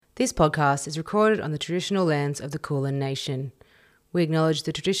This podcast is recorded on the traditional lands of the Kulin Nation. We acknowledge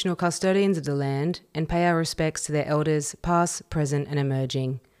the traditional custodians of the land and pay our respects to their elders, past, present and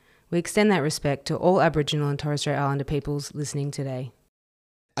emerging. We extend that respect to all Aboriginal and Torres Strait Islander peoples listening today.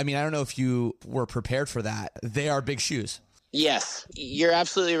 I mean, I don't know if you were prepared for that. They are big shoes. Yes, you're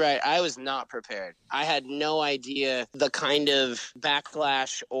absolutely right. I was not prepared. I had no idea the kind of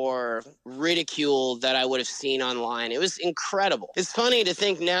backlash or ridicule that I would have seen online. It was incredible. It's funny to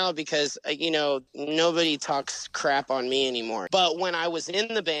think now because, nobody talks crap on me anymore. But when I was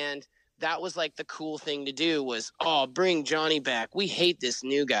in the band, that was like the cool thing to do was, bring Johnny back. We hate this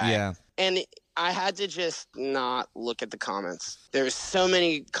new guy. Yeah. And I had to just not look at the comments. There were so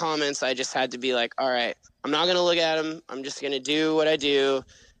many comments. I just had to be like, all right, I'm not going to look at them. I'm just going to do what I do.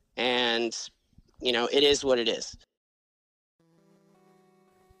 And, it is what it is.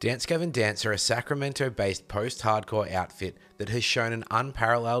 Dance Gavin Dance are a Sacramento-based post-hardcore outfit that has shown an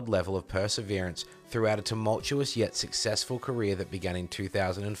unparalleled level of perseverance throughout a tumultuous yet successful career that began in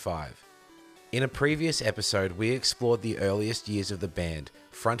 2005. In a previous episode, we explored the earliest years of the band,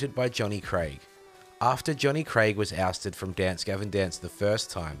 fronted by Johnny Craig. After Johnny Craig was ousted from Dance Gavin Dance the first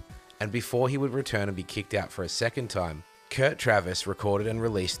time, and before he would return and be kicked out for a second time, Kurt Travis recorded and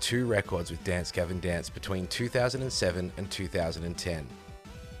released 2 records with Dance Gavin Dance between 2007 and 2010.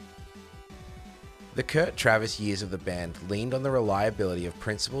 The Kurt Travis years of the band leaned on the reliability of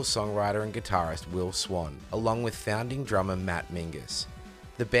principal songwriter and guitarist Will Swan, along with founding drummer Matt Mingus.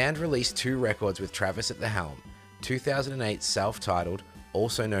 The band released 2 records with Travis at the helm, 2008's self-titled,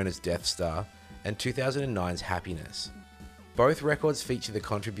 also known as Death Star, and 2009's Happiness. Both records feature the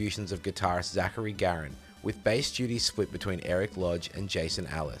contributions of guitarist Zachary Garron, with bass duties split between Eric Lodge and Jason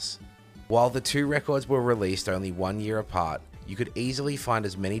Ellis. While the 2 records were released only 1 year apart, you could easily find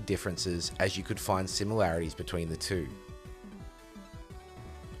as many differences as you could find similarities between the 2.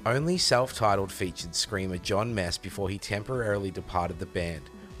 Only self-titled featured screamer John Mess before he temporarily departed the band,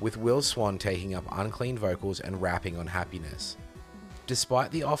 with Will Swan taking up unclean vocals and rapping on Happiness. Despite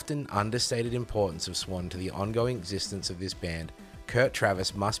the often understated importance of Swan to the ongoing existence of this band, Kurt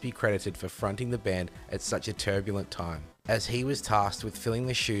Travis must be credited for fronting the band at such a turbulent time, as he was tasked with filling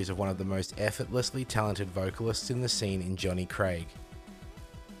the shoes of one of the most effortlessly talented vocalists in the scene in Johnny Craig.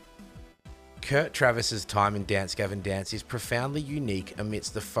 Kurt Travis's time in Dance Gavin Dance is profoundly unique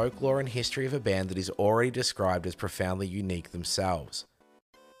amidst the folklore and history of a band that is already described as profoundly unique themselves.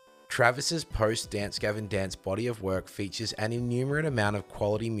 Travis's post-Dance Gavin Dance body of work features an innumerable amount of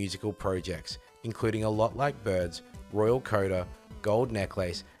quality musical projects, including A Lot Like Birds, Royal Coda, Gold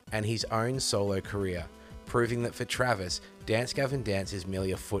Necklace, and his own solo career, proving that for Travis, Dance Gavin Dance is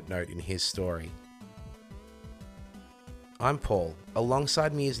merely a footnote in his story. I'm Paul,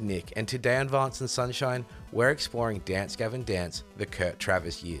 alongside me is Nick, and today on Vance and Sunshine, we're exploring Dance Gavin Dance, the Kurt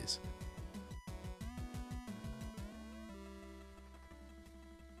Travis years.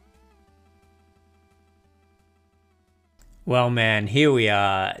 Well, man, here we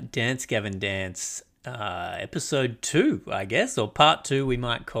are, Dance Gavin Dance, episode 2, I guess, or part 2 we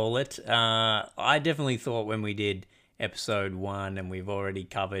might call it. I definitely thought when we did episode 1, and we've already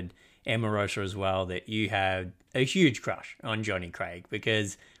covered Emarosa as well, that you had a huge crush on Johnny Craig,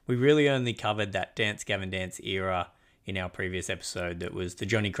 because we really only covered that Dance Gavin Dance era in our previous episode. That was the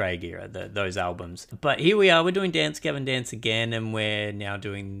Johnny Craig era, those albums. But here we are, we're doing Dance Gavin Dance again, and we're now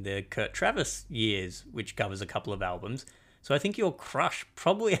doing the Kurt Travis years, which covers a couple of albums. So I think your crush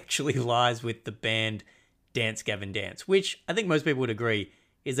probably actually lies with the band Dance Gavin Dance, which I think most people would agree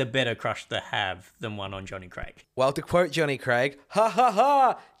is a better crush to have than one on Johnny Craig. Well, to quote Johnny Craig, ha ha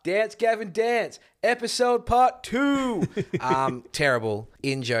ha, Dance Gavin Dance, episode part 2. Terrible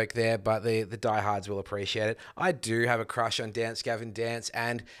in-joke there, but the diehards will appreciate it. I do have a crush on Dance Gavin Dance,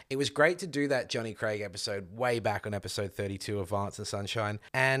 and it was great to do that Johnny Craig episode way back on episode 32 of Vance and Sunshine,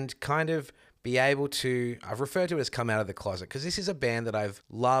 and kind of be able to, I've referred to it as come out of the closet, because this is a band that I've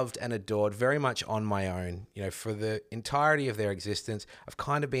loved and adored very much on my own. For the entirety of their existence, I've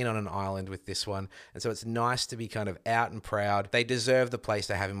kind of been on an island with this one, and so it's nice to be kind of out and proud. They deserve the place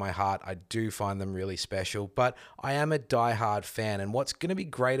they have in my heart. I do find them really special, but I am a diehard fan, and what's going to be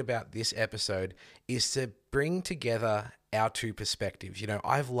great about this episode is to bring together our 2 perspectives.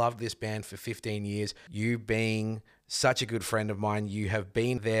 I've loved this band for 15 years. You being such a good friend of mine, you have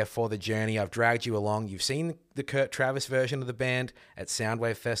been there for the journey. I've dragged you along. You've seen the Kurt Travis version of the band at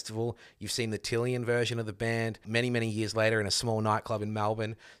Soundwave Festival. You've seen the Tillian version of the band many, many years later in a small nightclub in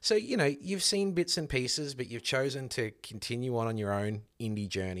Melbourne. So, you've seen bits and pieces, but you've chosen to continue on your own indie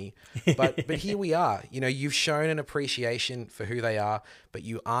journey. But here we are. You've shown an appreciation for who they are, but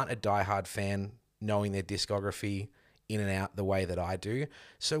you aren't a diehard fan knowing their discography in and out the way that I do.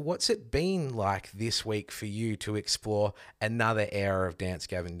 So what's it been like this week for you to explore another era of Dance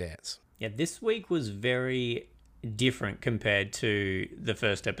Gavin Dance? Yeah, this week was very different compared to the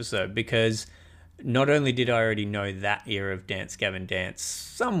first episode, because not only did I already know that era of Dance Gavin Dance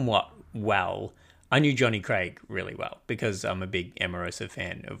somewhat well, I knew Johnny Craig really well because I'm a big Emarosa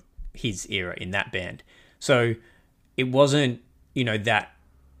fan of his era in that band. So it wasn't, that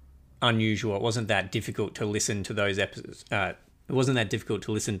unusual. It wasn't that difficult to listen to those episodes. It wasn't that difficult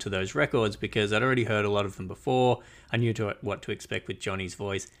to listen to those records because I'd already heard a lot of them before. I knew what to expect with Johnny's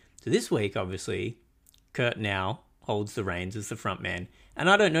voice. So this week, obviously, Kurt now holds the reins as the frontman, and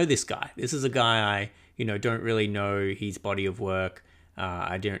I don't know this guy. This is a guy I, don't really know his body of work.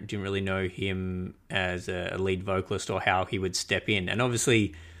 I didn't really know him as a lead vocalist or how he would step in. And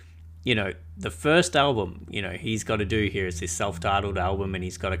obviously, the first album, he's got to do here is this self-titled album, and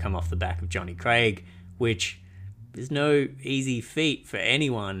he's got to come off the back of Johnny Craig, which is no easy feat for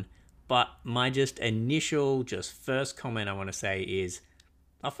anyone. But my initial first comment I want to say is,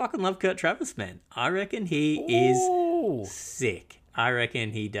 I fucking love Kurt Travis, man. I reckon he is sick. I reckon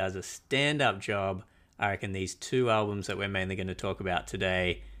he does a stand-up job. I reckon these two albums that we're mainly going to talk about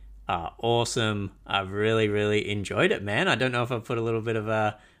today are awesome. I've really, really enjoyed it, man. I don't know if I've put a little bit of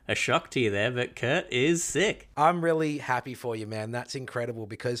a shock to you there, but Kurt is sick. I'm really happy for you, man. That's incredible,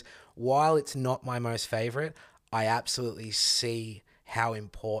 because while it's not my most favorite, I absolutely see how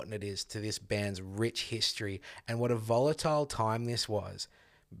important it is to this band's rich history and what a volatile time this was.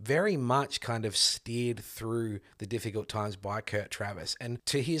 Very much kind of steered through the difficult times by Kurt Travis. And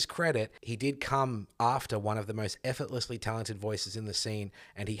to his credit, he did come after one of the most effortlessly talented voices in the scene,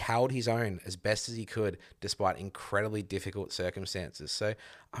 and he held his own as best as he could despite incredibly difficult circumstances. So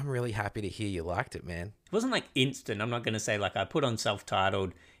I'm really happy to hear you liked it, man. It wasn't like instant. I'm not going to say like I put on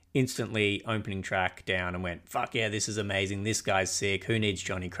self-titled, instantly opening track down and went, fuck yeah, this is amazing. This guy's sick. Who needs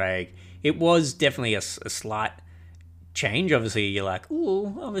Johnny Craig? It was definitely a slight change. Obviously, you're like,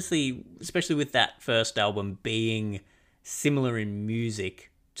 ooh, obviously, especially with that first album being similar in music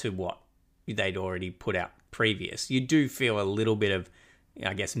to what they'd already put out previous, you do feel a little bit of,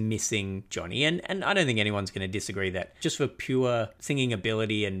 I guess, missing Johnny. And I don't think anyone's going to disagree that just for pure singing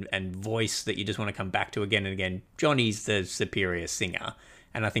ability and voice that you just want to come back to again and again, Johnny's the superior singer.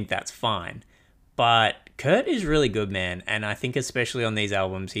 And I think that's fine. But Kurt is really good, man. And I think especially on these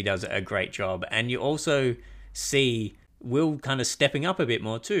albums, he does a great job. And you also see Will kind of stepping up a bit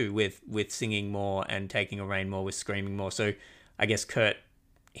more too with singing more and taking a reign more with screaming more. So I guess Kurt,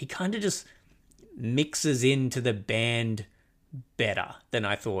 he kind of just mixes into the band better than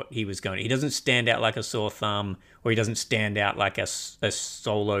I thought he was going to. He doesn't stand out like a sore thumb, or he doesn't stand out like a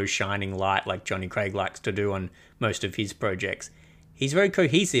solo shining light like Johnny Craig likes to do on most of his projects. He's very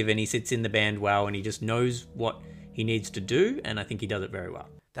cohesive and he sits in the band well, and he just knows what he needs to do, and I think he does it very well.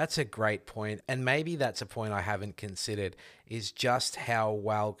 That's a great point, and maybe that's a point I haven't considered, is just how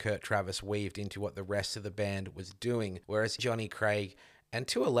well Kurt Travis weaved into what the rest of the band was doing, whereas Johnny Craig, and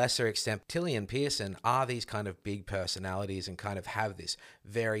to a lesser extent Tilly and Pearson, are these kind of big personalities and kind of have this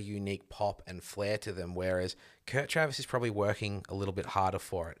very unique pop and flair to them, whereas Kurt Travis is probably working a little bit harder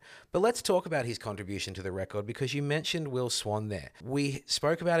for it. But let's talk about his contribution to the record, because you mentioned Will Swan there. We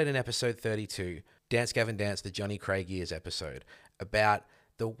spoke about it in episode 32, Dance Gavin Dance, the Johnny Craig Years episode, about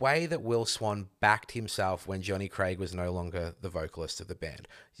the way that Will Swan backed himself when Johnny Craig was no longer the vocalist of the band.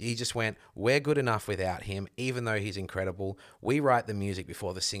 He just went, we're good enough without him, even though he's incredible. We write the music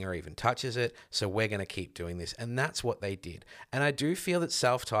before the singer even touches it, so we're going to keep doing this. And that's what they did. And I do feel that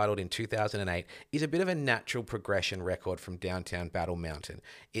Self-Titled in 2008 is a bit of a natural progression record from Downtown Battle Mountain.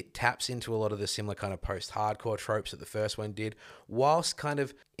 It taps into a lot of the similar kind of post-hardcore tropes that the first one did, whilst kind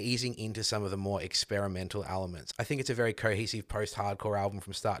of easing into some of the more experimental elements. I think it's a very cohesive post-hardcore album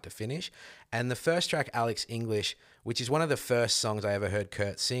from start to finish. And the first track, Alex English, which is one of the first songs I ever heard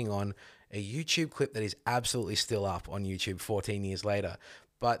Kurt sing on a YouTube clip that is absolutely still up on YouTube 14 years later.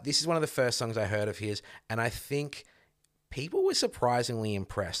 But this is one of the first songs I heard of his, and I think people were surprisingly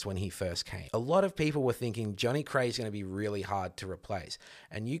impressed when he first came. A lot of people were thinking Johnny Craig's going to be really hard to replace.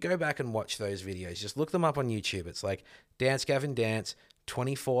 And you go back and watch those videos, just look them up on YouTube. It's like Dance Gavin Dance,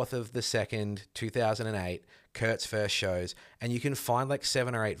 24th of the 2nd, 2008, Kurt's first shows, and you can find like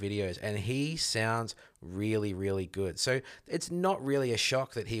 7 or 8 videos, and he sounds really, really good. So it's not really a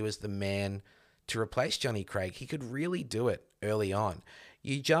shock that he was the man to replace Johnny Craig. He could really do it early on.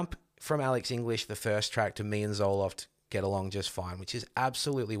 You jump from Alex English, the first track, to Me and Zoloft Get Along Just Fine, which is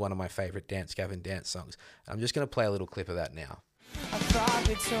absolutely one of my favorite Dance Gavin Dance songs. I'm just going to play a little clip of that now. I thought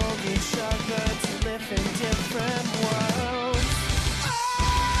we told each other to live in different worlds.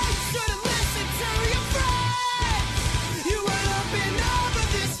 Oh, should've listened to your friends.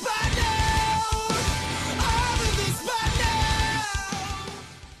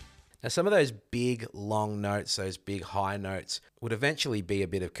 Now, some of those big, long notes, those big, high notes, would eventually be a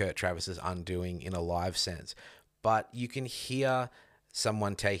bit of Kurt Travis's undoing in a live sense. But you can hear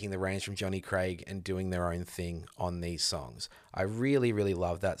someone taking the reins from Johnny Craig and doing their own thing on these songs. I really, really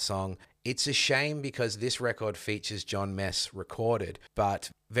love that song. It's a shame because this record features John Mess recorded, but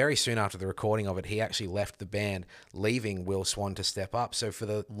very soon after the recording of it, he actually left the band, leaving Will Swan to step up. So for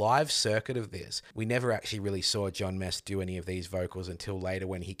the live circuit of this, we never actually really saw John Mess do any of these vocals until later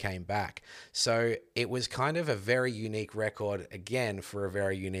when he came back. So it was kind of a very unique record, again, for a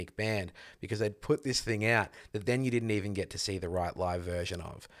very unique band, because they'd put this thing out that then you didn't even get to see the right live version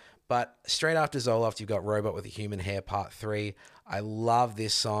of. But straight after Zoloft, you've got Robot with a Human Hair Part 3. I love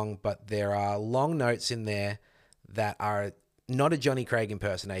this song, but there are long notes in there that are not a Johnny Craig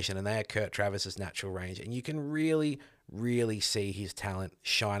impersonation, and they are Kurt Travis's natural range. And you can really, really see his talent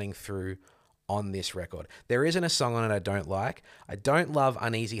shining through on this record. There isn't a song on it I don't like. I don't love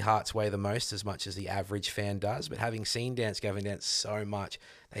Uneasy Heart's Way the most as much as the average fan does, but having seen Dance Gavin Dance so much,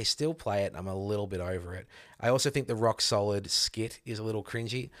 they still play it and I'm a little bit over it. I also think the Rock Solid skit is a little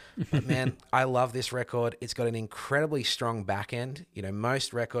cringy, but man, I love this record. It's got an incredibly strong back end. You know,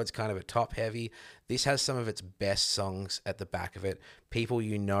 most records kind of a top heavy. This has some of its best songs at the back of it. People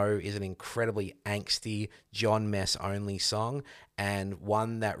You Know is an incredibly angsty John Mess only song, and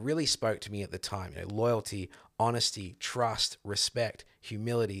one that really spoke to me at the time. You know, loyalty, honesty, trust, respect,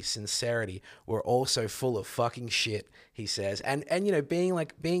 humility, sincerity were also full of fucking shit, he says. And you know,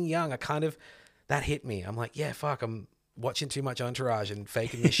 being young, that hit me. I'm like, yeah, fuck, I'm watching too much Entourage and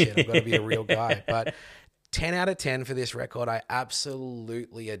faking this shit. I've got to be a real guy. But 10 out of 10 for this record. I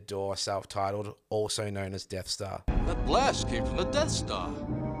absolutely adore Self-Titled, also known as Death Star. That blast came from the Death Star.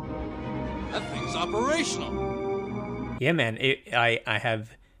 That thing's operational. Yeah, man. I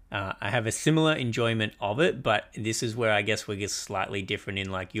have a similar enjoyment of it, but this is where I guess we get slightly different in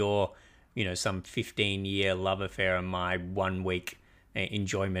like your, you know, some 15-year love affair and my 1 week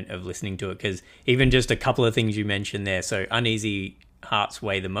enjoyment of listening to it. Because even just a couple of things you mentioned there. So Uneasy Heart's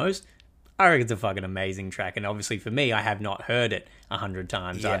Way the most. I reckon it's a fucking amazing track. And obviously for me, I have not heard it 100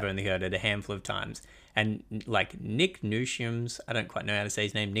 times. Yeah. I've only heard it a handful of times. And like Nick Newsham's, I don't quite know how to say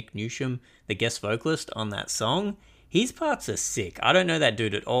his name, Nick Newsham, the guest vocalist on that song, his parts are sick. I don't know that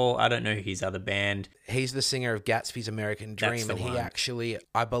dude at all. I don't know his other band. He's the singer of Gatsby's American Dream, and he actually,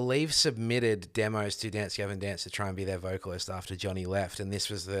 I believe, submitted demos to Dance Gavin Dance to try and be their vocalist after Johnny left, and this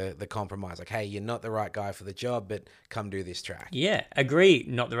was the compromise. Like, hey, you're not the right guy for the job, but come do this track. Yeah, agree,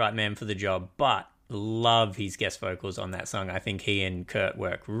 not the right man for the job, but love his guest vocals on that song. I think he and Kurt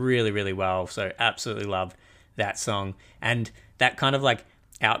work really, really well, so absolutely love that song. And that kind of like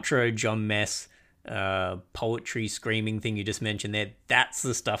outro John Mess poetry screaming thing you just mentioned there, that's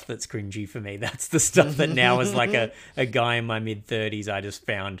the stuff that's cringy for me. That's the stuff that now as like a guy in my mid-30s I just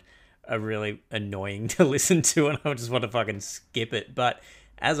found really annoying to listen to, and I just want to fucking skip it. But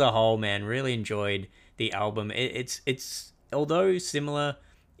as a whole, man, really enjoyed the album. It's although similar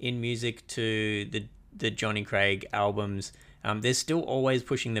in music to the Johnny Craig albums, they're still always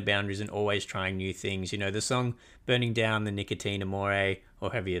pushing the boundaries and always trying new things. You know, the song Burning Down the Nicotine Amore, or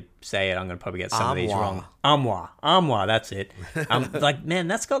however you say it, I'm going to probably get some of these wrong. Armoire, that's it. Like, man,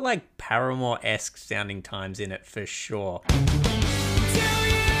 that's got like Paramore-esque sounding times in it for sure.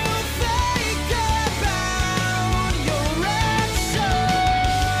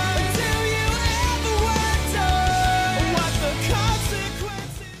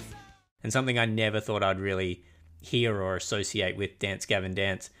 And something I never thought I'd really hear or associate with Dance Gavin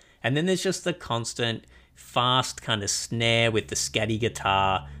Dance. And then there's just the constant fast kind of snare with the scatty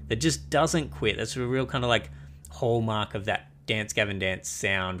guitar that just doesn't quit. That's a real kind of like hallmark of that Dance Gavin Dance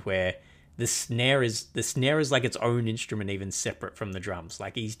sound, where the snare is like its own instrument, even separate from the drums.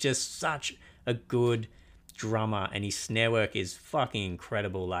 Like, he's just such a good drummer, and his snare work is fucking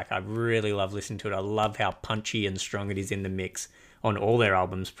incredible. Like, I really love listening to it. I love how punchy and strong it is in the mix on all their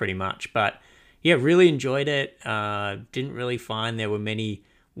albums pretty much. But yeah, really enjoyed it. Didn't really find there were many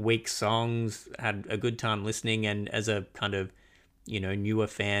weak songs. Had a good time listening, and as a kind of, you know, newer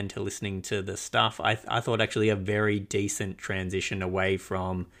fan to listening to the stuff, I thought actually a very decent transition away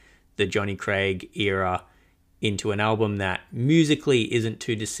from the Johnny Craig era into an album that musically isn't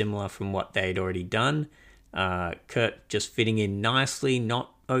too dissimilar from what they'd already done. Kurt just fitting in nicely,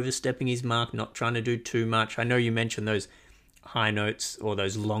 not overstepping his mark, not trying to do too much. I know you mentioned those high notes or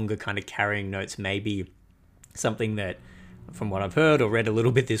those longer kind of carrying notes, maybe something that, from what I've heard or read a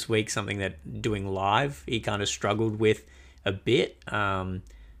little bit this week, something that doing live he kind of struggled with a bit.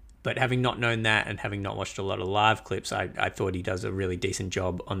 But having not known that and having not watched a lot of live clips, I thought he does a really decent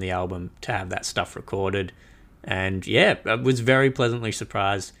job on the album to have that stuff recorded. And yeah, I was very pleasantly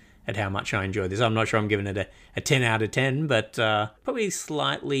surprised at how much I enjoyed this. I'm not sure I'm giving it a 10 out of 10, but probably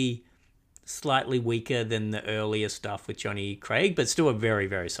slightly weaker than the earlier stuff with Johnny Craig, but still a very,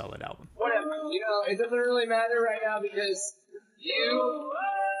 very solid album. Whatever. It doesn't really matter right now because you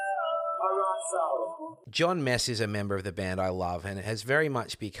are rock solid. John Mess is a member of the band I love and has very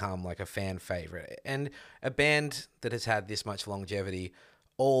much become like a fan favorite. And a band that has had this much longevity,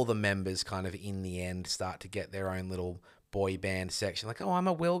 all the members kind of in the end start to get their own little boy band section. Like, oh, I'm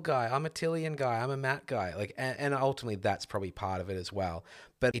a Will guy, I'm a Tillian guy, I'm a Matt guy. Like, and ultimately that's probably part of it as well.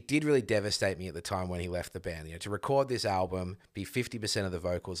 But it did really devastate me at the time when he left the band. To record this album, be 50% of the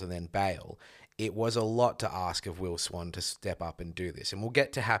vocals and then bail, it was a lot to ask of Will Swan to step up and do this. And we'll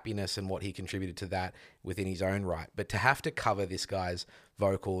get to Happiness and what he contributed to that within his own right. But to have to cover this guy's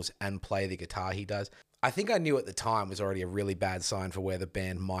vocals and play the guitar he does, I think I knew at the time was already a really bad sign for where the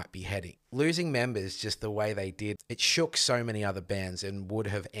band might be heading. Losing members just the way they did, it shook so many other bands and would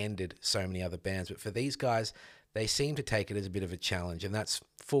have ended so many other bands. But for these guys, they seem to take it as a bit of a challenge, and that's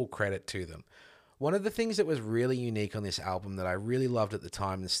full credit to them. One of the things that was really unique on this album that I really loved at the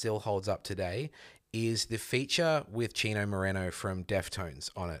time and still holds up today is the feature with Chino Moreno from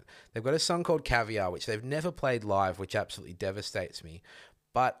Deftones on it. They've got a song called Caviar, which they've never played live, which absolutely devastates me.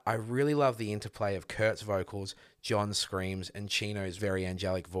 But I really love the interplay of Kurt's vocals, John's screams, and Chino's very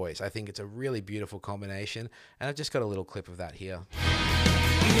angelic voice. I think it's a really beautiful combination, and I've just got a little clip of that here.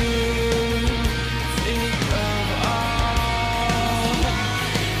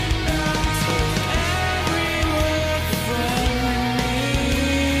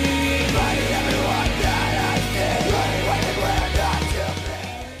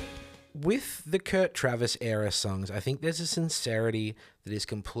 With the Kurt Travis era songs, I think there's a sincerity that is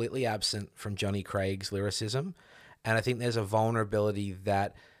completely absent from Johnny Craig's lyricism. And I think there's a vulnerability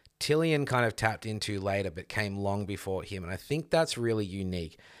that Tillian kind of tapped into later, but came long before him. And I think that's really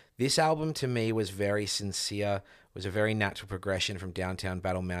unique. This album to me was very sincere, was a very natural progression from Downtown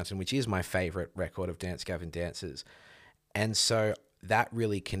Battle Mountain, which is my favorite record of Dance Gavin Dance's. And so that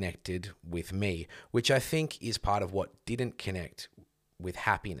really connected with me, which I think is part of what didn't connect with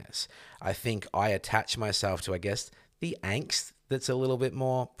Happiness. I think I attach myself to, I guess, the angst that's a little bit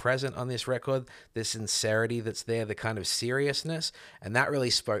more present on this record, the sincerity that's there, the kind of seriousness, and that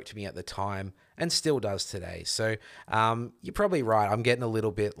really spoke to me at the time and still does today. So you're probably right. I'm getting a little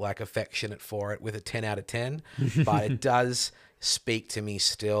bit like affectionate for it with a 10 out of 10, but it does speak to me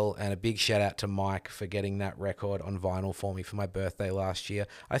still. And a big shout out to Mike for getting that record on vinyl for me for my birthday last year,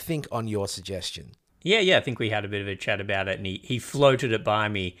 I think on your suggestion. Yeah, I think we had a bit of a chat about it, and he floated it by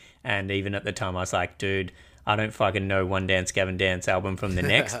me, and even at the time I was like, dude, I don't fucking know one Dance Gavin Dance album from the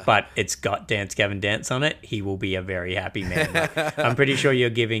next, but it's got Dance Gavin Dance on it. He will be a very happy man. Like, I'm pretty sure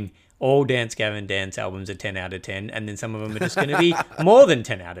you're giving all Dance Gavin Dance albums a 10 out of 10, and then some of them are just going to be more than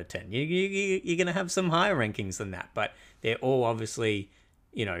 10 out of 10. You're going to have some higher rankings than that, but they're all obviously,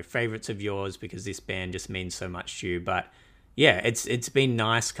 favorites of yours because this band just means so much to you. But yeah, it's been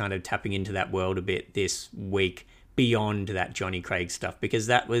nice kind of tapping into that world a bit this week beyond that Johnny Craig stuff, because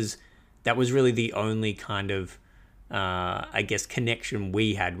that was really the only kind of, I guess, connection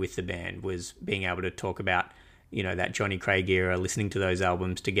we had with the band, was being able to talk about, that Johnny Craig era, listening to those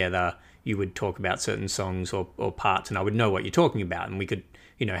albums together. You would talk about certain songs or parts, and I would know what you're talking about, and we could,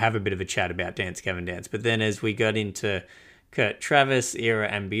 have a bit of a chat about Dance Gavin Dance. But then as we got into Kurt Travis era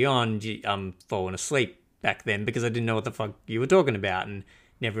and beyond, I'm falling asleep back then because I didn't know what the fuck you were talking about and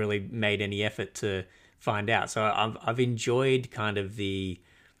never really made any effort to find out. So I've enjoyed kind of the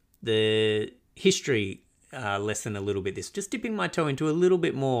history lesson a little bit. This just dipping my toe into a little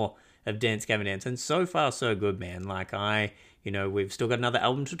bit more of Dance Gavin Dance, and so far so good, man. Like we've still got another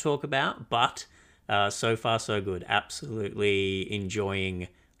album to talk about, but so far so good. Absolutely enjoying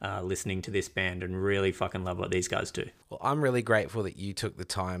listening to this band and really fucking love what these guys do. Well, I'm really grateful that you took the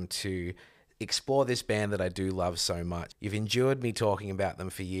time to explore this band that I do love so much. You've endured me talking about them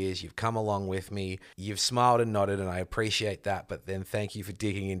for years. You've come along with me. You've smiled and nodded, and I appreciate that. But then thank you for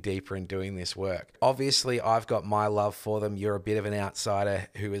digging in deeper and doing this work. Obviously, I've got my love for them. You're a bit of an outsider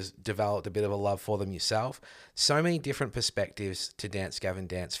who has developed a bit of a love for them yourself. So many different perspectives to Dance Gavin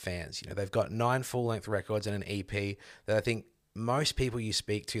Dance fans. They've got 9 full-length records and an EP that I think most people you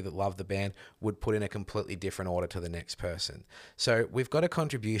speak to that love the band would put in a completely different order to the next person. So we've got a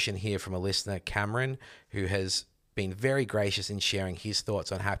contribution here from a listener, Cameron, who has been very gracious in sharing his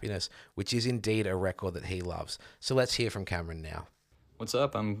thoughts on Happiness, which is indeed a record that he loves. So let's hear from Cameron now. What's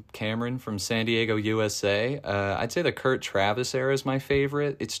up? I'm Cameron from San Diego, USA. I'd say the Kurt Travis era is my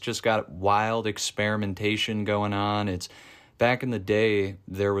favorite. It's just got wild experimentation going on. Back in the day,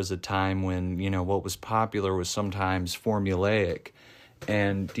 there was a time when, what was popular was sometimes formulaic.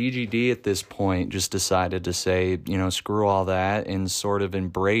 And DGD at this point just decided to say, screw all that, and sort of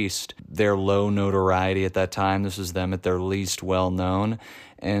embraced their low notoriety at that time. This was them at their least well-known.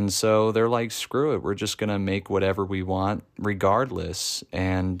 And so they're like, screw it, we're just going to make whatever we want regardless.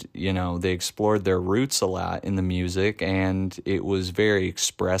 And, they explored their roots a lot in the music, and it was very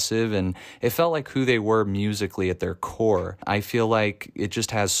expressive, and it felt like who they were musically at their core. I feel like it just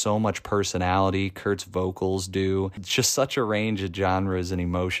has so much personality. Kurt's vocals do. It's just such a range of genres and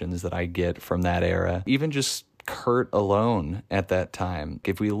emotions that I get from that era. Even just Kurt alone at that time.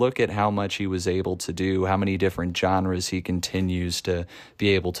 If we look at how much he was able to do, how many different genres he continues to be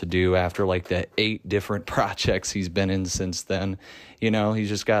able to do after like the 8 different projects he's been in since then, he's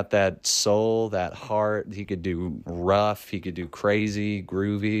just got that soul, that heart. He could do rough, he could do crazy,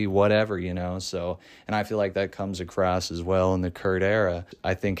 groovy, whatever, so, and I feel like that comes across as well in the Kurt era.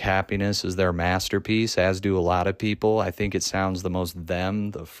 I think Happiness is their masterpiece, as do a lot of people. I think it sounds the most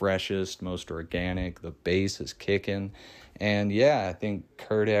them, the freshest, most organic, the bass is kicking, and yeah, I think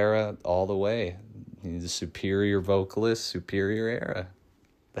Kurt era all the way. He's a superior vocalist, superior era.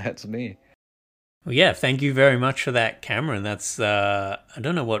 That's me. Well, yeah, thank you very much for that, Cameron. That's, I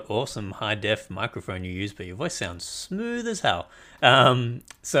don't know what awesome high-def microphone you use, but your voice sounds smooth as hell.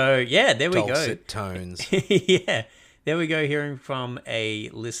 So, yeah, there we go. Dulcet tones. Yeah, there we go, hearing from a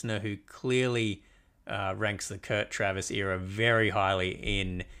listener who clearly ranks the Kurt Travis era very highly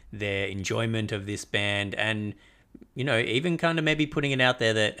in their enjoyment of this band, and, even kind of maybe putting it out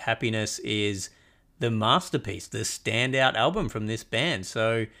there that Happiness is the masterpiece, the standout album from this band.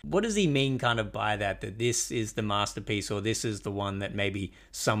 So what does he mean kind of by that this is the masterpiece, or this is the one that maybe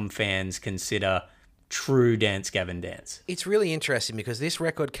some fans consider true Dance Gavin Dance? It's really interesting because this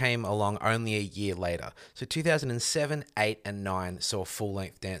record came along only a year later. So 2007, 8, and 9 saw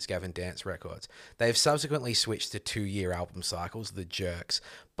full-length Dance Gavin Dance records. They've subsequently switched to 2-year album cycles, the Jerks,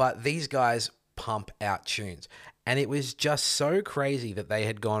 but these guys pump out tunes. And it was just so crazy that they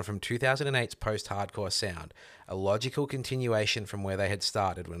had gone from 2008's post-hardcore sound, a logical continuation from where they had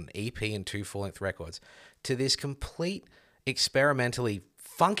started with an EP and 2 full-length records, to this complete experimentally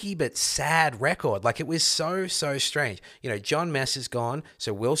funky but sad record. Like, it was so strange. John Mess is gone,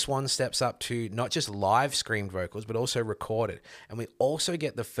 so Will Swan steps up to not just live screamed vocals, but also recorded. And we also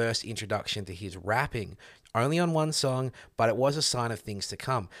get the first introduction to his rapping, only on one song, but it was a sign of things to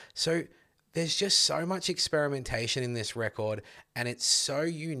come. So there's just so much experimentation in this record, and it's so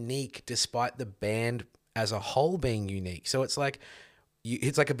unique despite the band as a whole being unique. So it's like a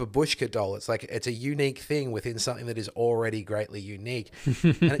babushka doll. It's a unique thing within something that is already greatly unique.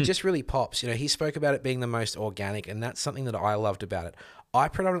 And it just really pops. He spoke about it being the most organic, and that's something that I loved about it. I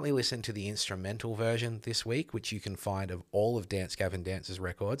predominantly listened to the instrumental version this week, which you can find of all of Dance Gavin Dance's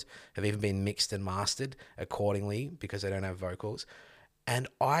records, have even been mixed and mastered accordingly because they don't have vocals. And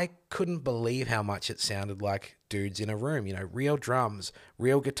I couldn't believe how much it sounded like dudes in a room, real drums,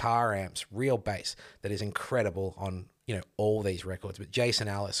 real guitar amps, real bass. That is incredible on, all these records. But Jason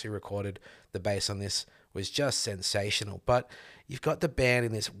Ellis, who recorded the bass on this, was just sensational. But you've got the band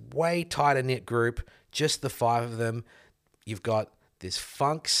in this way tighter knit group, just the 5 of them. You've got this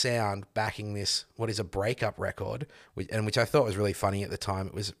funk sound backing this, what is a breakup record, which I thought was really funny at the time.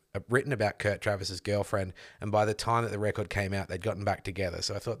 It was written about Kurt Travis's girlfriend, and by the time that the record came out, they'd gotten back together,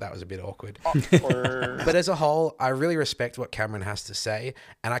 so I thought that was a bit awkward. But as a whole, I really respect what Cameron has to say,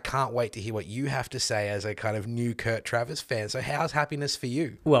 and I can't wait to hear what you have to say as a kind of new Kurt Travis fan. So how's Happiness for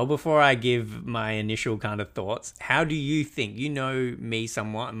you? Well, before I give my initial kind of thoughts, how do you think, me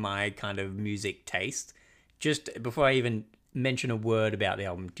somewhat and my kind of music taste, just before I even mention a word about the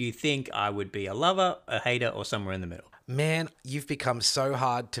album, do you think I would be a lover, a hater, or somewhere in the middle? Man, you've become so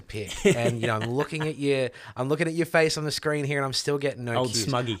hard to pick. And, I'm looking at your face on the screen here, and I'm still getting no Old cues.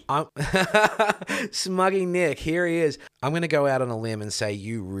 Smuggy. Smuggy Nick, here he is. I'm going to go out on a limb and say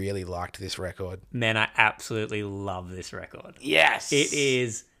you really liked this record. Man, I absolutely love this record. Yes! It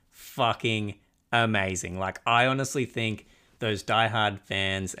is fucking amazing. Like, I honestly think those diehard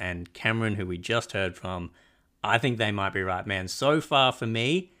fans and Cameron, who we just heard from, I think they might be right, man. So far for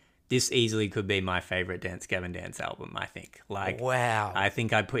me, this easily could be my favorite Dance Gavin Dance album, I think. Wow. I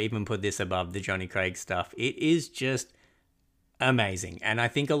think I'd even put this above the Johnny Craig stuff. It is just amazing. And I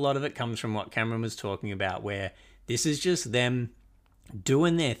think a lot of it comes from what Cameron was talking about, where this is just them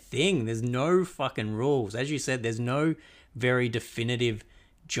doing their thing. There's no fucking rules. As you said, there's no very definitive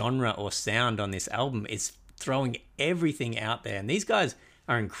genre or sound on this album. It's throwing everything out there. And these guys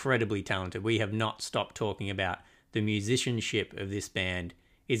are incredibly talented. We have not stopped talking about the musicianship of this band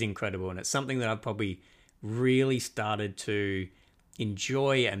is incredible, and it's something that I've probably really started to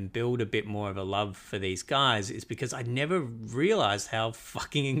enjoy and build a bit more of a love for these guys is because I never realized how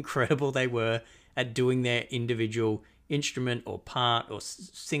fucking incredible they were at doing their individual instrument or part or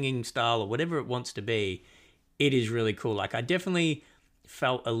singing style or whatever it wants to be. It is really cool. Like, I definitely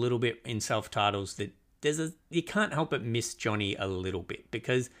felt a little bit in Self-Titles that you can't help but miss Johnny a little bit,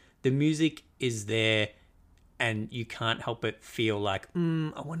 because the music is there and you can't help but feel like,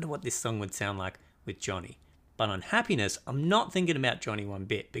 I wonder what this song would sound like with Johnny. But on Happiness, I'm not thinking about Johnny one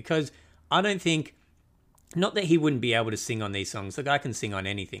bit, because I don't think, not that he wouldn't be able to sing on these songs. The guy can sing on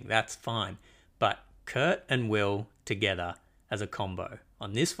anything. That's fine. But Kurt and Will together as a combo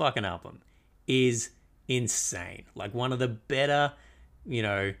on this fucking album is insane. Like, one of the better,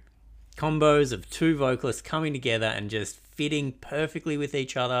 combos of two vocalists coming together and just fitting perfectly with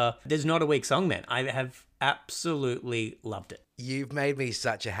each other. There's not a weak song, man. I have absolutely loved it. You've made me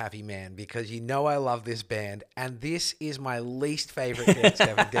such a happy man, because I love this band, and this is my least favorite Dance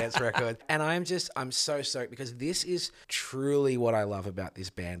Gavin Dance record. And I'm so stoked, because this is truly what I love about this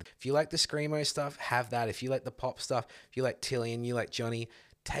band. If you like the screamo stuff, have that. If you like the pop stuff, if you like Tilly and you like Johnny,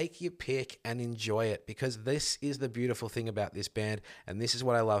 take your pick and enjoy it, because this is the beautiful thing about this band. And this is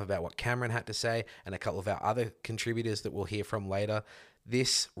what I love about what Cameron had to say and a couple of our other contributors that we'll hear from later.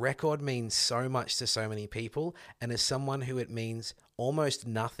 This record means so much to so many people, and as someone who it means almost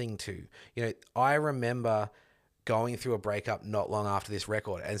nothing to, I remember going through a breakup not long after this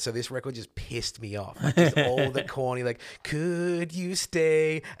record, and so this record just pissed me off. Like, just all the corny, like, could you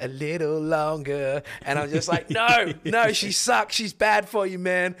stay a little longer? And I'm just like, no, she sucks, she's bad for you,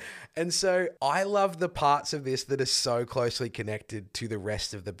 man. And so I love the parts of this that are so closely connected to the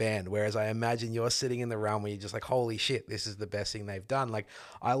rest of the band, whereas I imagine you're sitting in the realm where you're just like, holy shit, this is the best thing they've done. Like,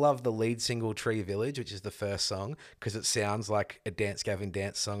 I love the lead single, Tree Village, which is the first song, because it sounds like a Dance Gavin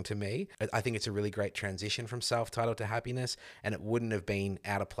Dance song to me. I think it's a really great transition from Self-Titled to Happiness, and it wouldn't have been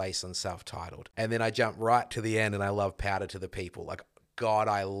out of place on Self-Titled. And then I jump right to the end and I love Powder to the People. Like, God,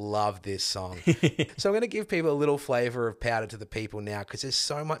 I love this song. So I'm going to give people a little flavor of Powder to the People now, because there's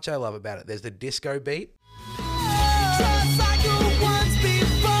so much I love about it. There's the disco beat. Just like the ones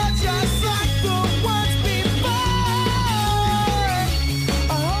before, just like the ones before.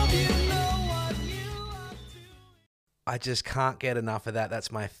 I hope you know what you are doing. I just can't get enough of that.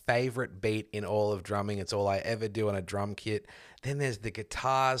 That's my favorite beat in all of drumming. It's all I ever do on a drum kit. Then there's the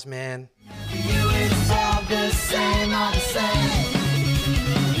guitars, man. You, it's all the same, all the same.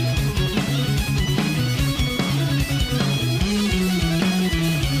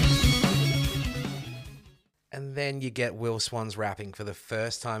 And then you get Will Swans rapping for the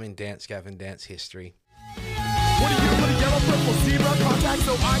first time in Dance Gavin Dance history. What are you with a yellow, purple zebra? Contact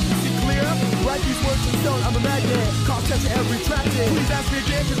so I can see clear. Write these words in stone, I'm a magnet. Call touch every track. Please ask me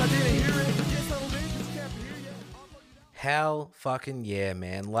again, because I didn't hear it. Yes, I don't think this can't be here yet. Hell fucking yeah,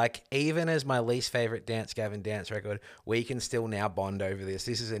 man. Like, even as my least favorite Dance Gavin Dance record, we can still now bond over this.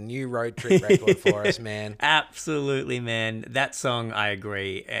 This is a new road trip record for us, man. Absolutely, man. That song, I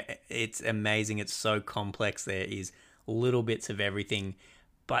agree. It's amazing. It's so complex. There is little bits of everything.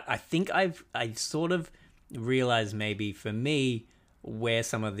 But I think I've sort of realized, maybe for me, where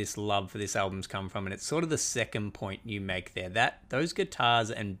some of this love for this album's come from. And it's sort of the second point you make there. Those guitars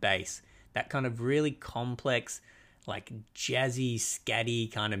and bass, that kind of really complex, like jazzy,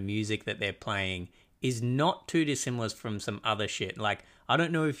 scatty kind of music that they're playing is not too dissimilar from some other shit. Like, I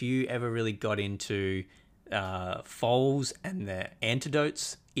don't know if you ever really got into Foals and the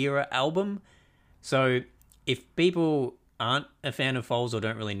Antidotes era album. So if people aren't a fan of Foals or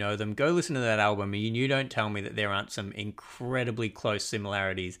don't really know them, go listen to that album, and you don't tell me that there aren't some incredibly close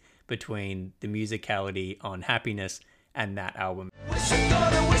similarities between the musicality on Happiness and that album. Wish you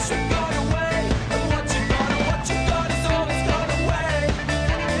got away. What you got is always gone away.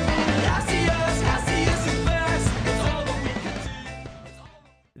 Cassius is best. It's all that we can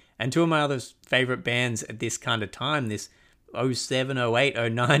do. And two of my other favorite bands at this kind of time, this 07,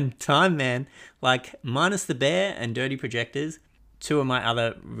 08, 09 time, man, like Minus the Bear and Dirty Projectors, two of my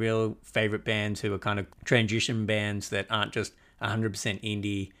other real favorite bands who are kind of transition bands that aren't just 100%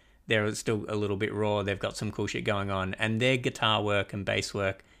 indie. They're still a little bit raw. They've got some cool shit going on, and their guitar work and bass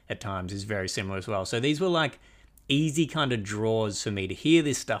work at times is very similar as well. So these were like easy kind of draws for me to hear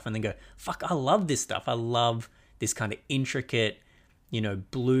this stuff and then go, fuck, I love this stuff. I love this kind of intricate,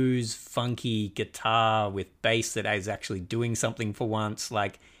 blues, funky guitar with bass that is actually doing something for once.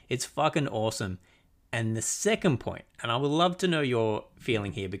 Like, it's fucking awesome. And the second point, and I would love to know your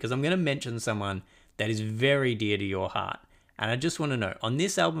feeling here, because I'm going to mention someone that is very dear to your heart. And I just want to know, on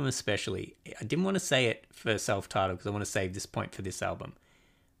this album especially, I didn't want to say it for Self-Titled because I want to save this point for this album.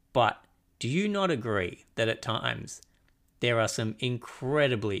 But do you not agree that at times there are some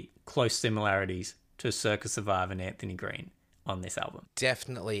incredibly close similarities to Circus Survive and Anthony Green on this album.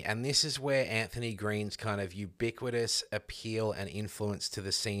 Definitely. And this is where Anthony Green's kind of ubiquitous appeal and influence to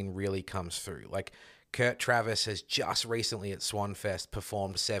the scene really comes through. Like, Kurt Travis has just recently at Swanfest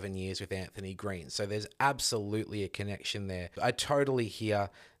performed 7 years with Anthony Green. So there's absolutely a connection there. I totally hear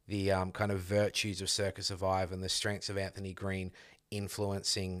the kind of virtues of Circus Survive and the strengths of Anthony Green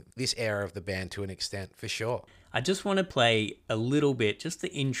influencing this era of the band to an extent, for sure. I just want to play a little bit, just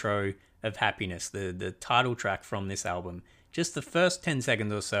the intro of Happiness, the title track from this album. Just the first 10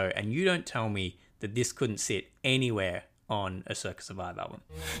 seconds or so, and you don't tell me that this couldn't sit anywhere on a Circus Survive album.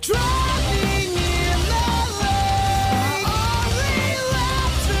 Driving in the lake, only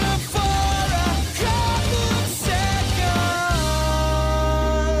left for a couple seconds,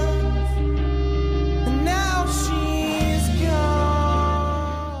 and now she's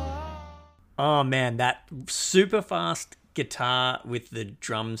gone. Oh man, that super fast guitar with the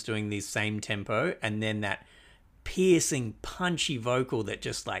drums doing the same tempo, and then that piercing, punchy vocal that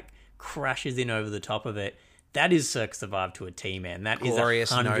just like crashes in over the top of it. That is Circus Survive to a T, man. That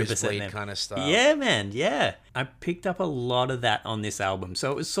Glorious is 100% nosebleed them. kind of stuff. Yeah, man. Yeah. I picked up a lot of that on this album. So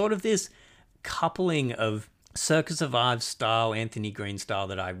it was sort of this coupling of Circus Survive style, Anthony Green style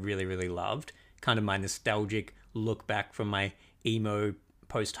that I really, really loved. Kind of my nostalgic look back from my emo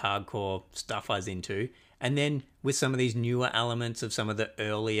post-hardcore stuff I was into. And then with some of these newer elements of some of the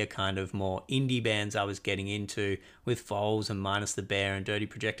earlier kind of more indie bands I was getting into with Foals and Minus the Bear and Dirty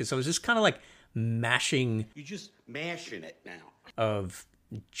Projector. So it was just kind of like mashing. You're just mashing it now. Of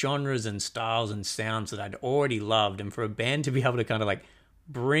genres and styles and sounds that I'd already loved. And for a band to be able to kind of like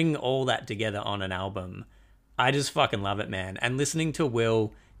bring all that together on an album, I just fucking love it, man. And listening to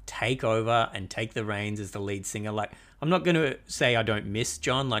Will take over and take the reins as the lead singer, like, I'm not going to say I don't miss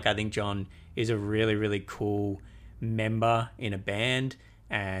John. Like, I think John is a really, really cool member in a band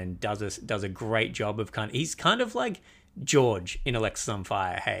and does a great job of he's kind of like George in Alexis on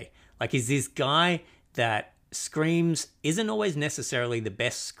Fire. Hey, like, he's this guy that screams, isn't always necessarily the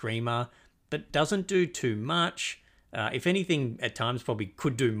best screamer, but doesn't do too much. If anything, at times probably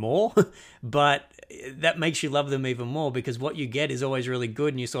could do more, but that makes you love them even more because what you get is always really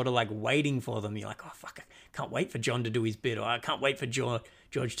good and you're sort of like waiting for them. You're like, oh, fuck, I can't wait for John to do his bit, or I can't wait for George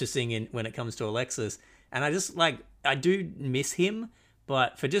to sing in when it comes to Alexis. And I just like, I do miss him,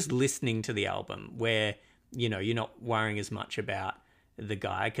 but for just listening to the album where, you know, you're not worrying as much about the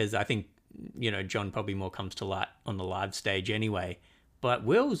guy, because I think, you know, John probably more comes to light on the live stage anyway. But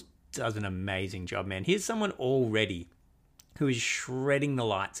Wills does an amazing job, man. Here's someone already who is shredding the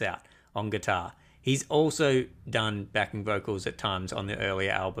lights out on guitar. He's also done backing vocals at times on the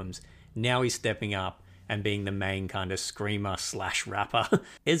earlier albums. Now he's stepping up and being the main kind of screamer / rapper.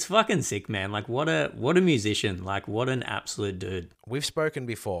 It's fucking sick, man. Like, what a musician. Like, what an absolute dude. We've spoken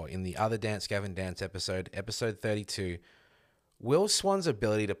before in the other Dance Gavin Dance episode 32. Will Swan's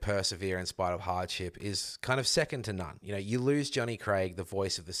ability to persevere in spite of hardship is kind of second to none. You know, you lose Johnny Craig, the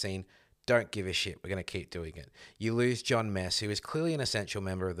voice of the scene. Don't give a shit. We're going to keep doing it. You lose John Mess, who is clearly an essential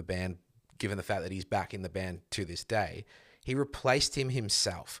member of the band, given the fact that he's back in the band to this day. He replaced him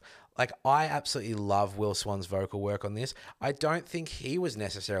himself. Like, I absolutely love Will Swan's vocal work on this. I don't think he was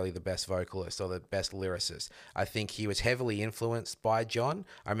necessarily the best vocalist or the best lyricist. I think he was heavily influenced by John.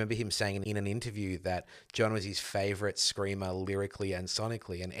 I remember him saying in an interview that John was his favorite screamer lyrically and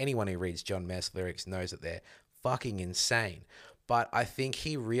sonically, and anyone who reads John Mess lyrics knows that they're fucking insane. But I think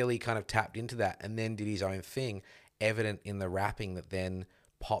he really kind of tapped into that and then did his own thing, evident in the rapping that then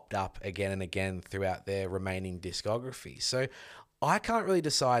popped up again and again throughout their remaining discography. So I can't really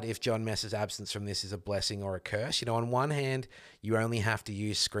decide if John Mess's absence from this is a blessing or a curse. You know, on one hand, you only have to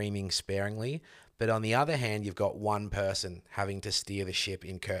use screaming sparingly, but on the other hand, you've got one person having to steer the ship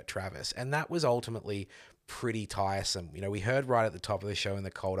in Kurt Travis, and that was ultimately pretty tiresome. You know, we heard right at the top of the show in the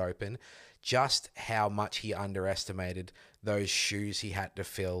cold open just how much he underestimated those shoes he had to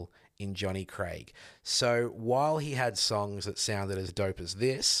fill in Johnny Craig. So while he had songs that sounded as dope as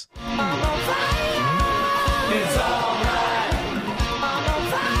this, It's alright.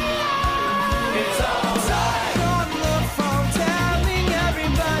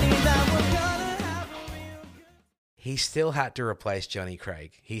 he still had to replace Johnny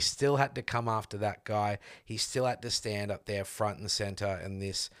Craig. He still had to come after that guy. He still had to stand up there front and center in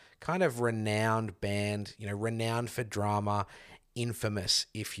this kind of renowned band, you know, renowned for drama, infamous,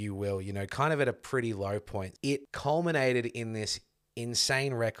 if you will, you know, kind of at a pretty low point. It culminated in this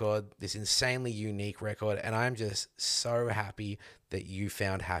insane record, this insanely unique record, and I'm just so happy that you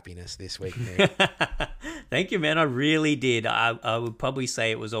found happiness this week, Nick. Thank you, man. I really did. I would probably say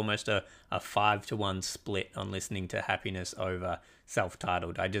it was almost a 5-to-1 split on listening to Happiness over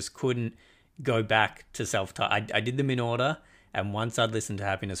Self-Titled. I just couldn't go back to Self-Titled. I did them in order, and once I'd listened to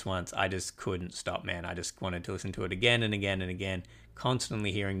Happiness once, I just couldn't stop, man. I just wanted to listen to it again and again and again,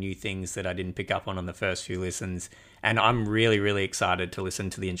 constantly hearing new things that I didn't pick up on the first few listens. And I'm really, really excited to listen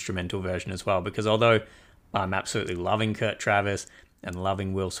to the instrumental version as well, because although I'm absolutely loving Kurt Travis and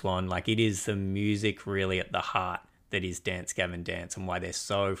loving Will Swan, like, it is the music really at the heart that is Dance Gavin Dance, and why they're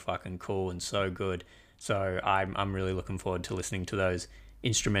so fucking cool and so good. So I'm really looking forward to listening to those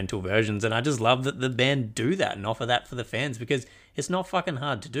instrumental versions, and I just love that the band do that and offer that for the fans, because it's not fucking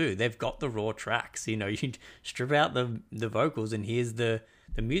hard to do. They've got the raw tracks, you strip out the vocals and here's the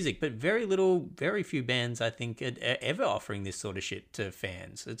music. But very few bands, I think, are ever offering this sort of shit to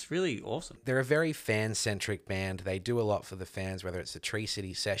fans. It's really awesome. They're a very fan-centric band. They do a lot for the fans, whether it's the Tree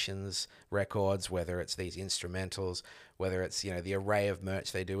City Sessions records, whether it's these instrumentals, whether it's, the array of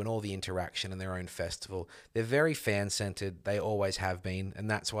merch they do and all the interaction and their own festival. They're very fan-centered. They always have been, and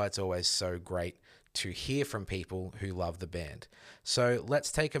that's why it's always so great to hear from people who love the band. So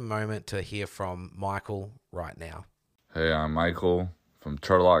let's take a moment to hear from Michael right now. Hey, I'm Michael from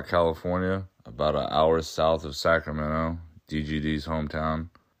Turtle Rock, California, about an hour south of Sacramento, DGD's hometown.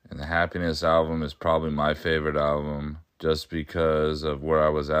 And the Happiness album is probably my favorite album just because of where I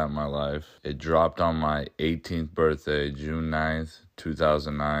was at in my life. It dropped on my 18th birthday, June 9th,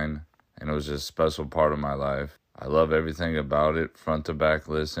 2009, and it was just a special part of my life. I love everything about it, front to back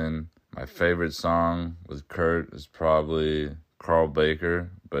listen. My favorite song with Kurt is probably Carl Baker,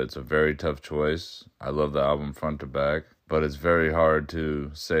 but it's a very tough choice. I love the album front to back, but it's very hard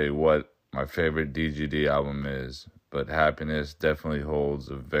to say what my favorite DGD album is. But Happiness definitely holds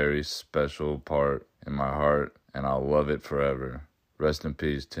a very special part in my heart, and I'll love it forever. Rest in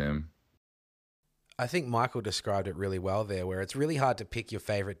peace, Tim. I think Michael described it really well there, where it's really hard to pick your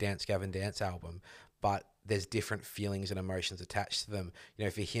favorite Dance Gavin Dance album, but there's different feelings and emotions attached to them.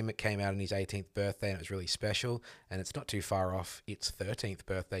 For him, it came out on his 18th birthday and it was really special, and it's not too far off its 13th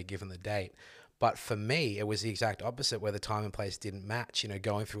birthday given the date. But for me, it was the exact opposite, where the time and place didn't match.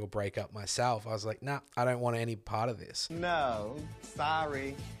 Going through a breakup myself, I was like, nah, I don't want any part of this. No,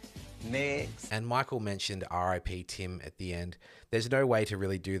 sorry. Next. And Michael mentioned R.I.P. Tim at the end. There's no way to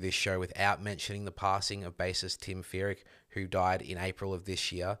really do this show without mentioning the passing of bassist Tim Feerick, who died in April of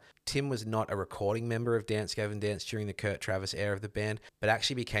this year. Tim was not a recording member of Dance Gavin Dance during the Kurt Travis era of the band, but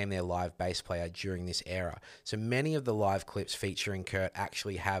actually became their live bass player during this era. So many of the live clips featuring Kurt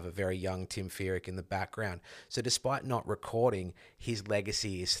actually have a very young Tim Feerick in the background. So despite not recording, his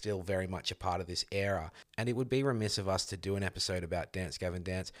legacy is still very much a part of this era. And it would be remiss of us to do an episode about Dance Gavin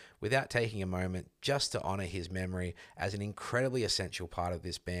Dance without taking a moment just to honor his memory as an incredibly essential part of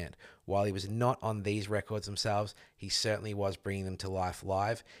this band. While he was not on these records themselves, he certainly was bringing them to life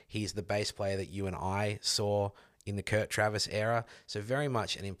live. He's the bass player that you and I saw in the Kurt Travis era, so very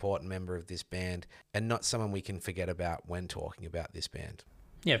much an important member of this band and not someone we can forget about when talking about this band.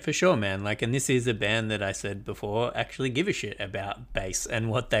 Yeah, for sure, man. And this is a band that I said before actually give a shit about bass and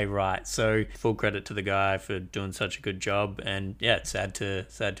what they write. So full credit to the guy for doing such a good job. And yeah, it's sad to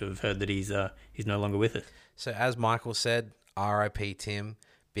have heard that he's no longer with us. So as Michael said, R.I.P. Tim.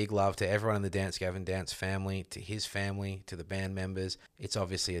 Big love to everyone in the Dance Gavin Dance family, to his family, to the band members. It's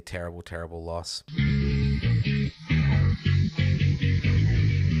obviously a terrible, terrible loss.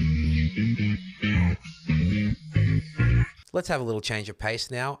 Let's have a little change of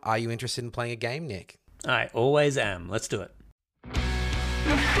pace now. Are you interested in playing a game, Nick? I always am. Let's do it.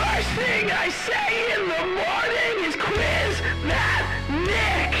 The first thing I say in the morning is quiz that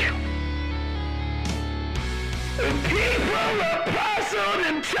Nick. People are puzzled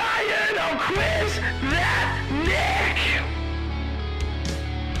and tired. I'll quiz that Nick.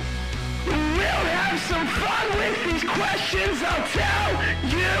 We'll have some fun with these questions. I'll tell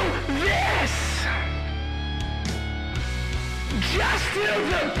you this. Just do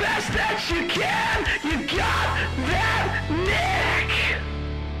the best that you can. You got that, Nick.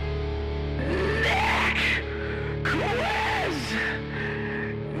 Nick. Quiz.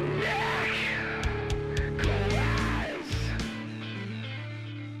 Nick. Quiz.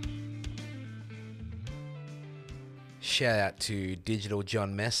 Shout out to Digital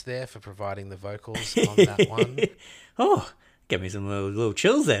John Mess there for providing the vocals on that one. Oh, Get me some little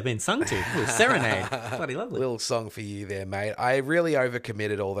chills there being sung to. A little serenade. Bloody lovely. Little song for you there, mate. I really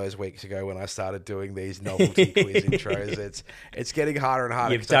overcommitted all those weeks ago when I started doing these novelty quiz intros. It's getting harder and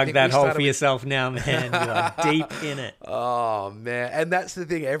harder. You've dug that hole for yourself now, man. You are deep in it. Oh, man. And that's the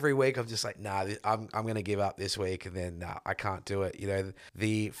thing. Every week I'm just like, nah, I'm going to give up this week. And then, nah, I can't do it. You know,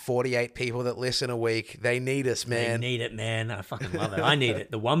 the 48 people that listen a week, they need us, man. They need it, man. I fucking love it. I need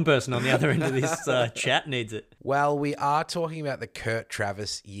it. The one person on the other end of this chat needs it. Well, we are talking about the Kurt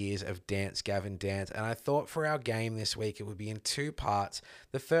Travis years of Dance Gavin Dance, and I thought for our game this week it would be in two parts.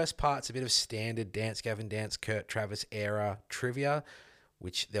 The first part's a bit of standard Dance Gavin Dance Kurt Travis era trivia,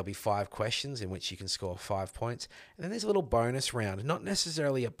 which there'll be 5 questions in which you can score 5 points. And then there's a little bonus round, not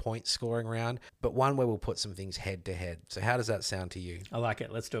necessarily a point scoring round, but one where we'll put some things head to head. So how does that sound to you? I like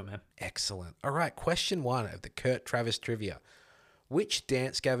it. Let's do it, man. Excellent. All right, question 1 of the Kurt Travis trivia. Which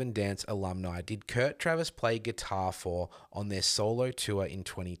Dance Gavin Dance alumni did Kurt Travis play guitar for on their solo tour in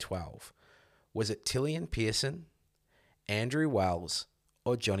 2012? Was it Tillian Pearson, Andrew Wells,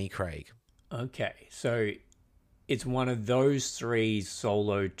 or Johnny Craig? Okay, so it's one of those 3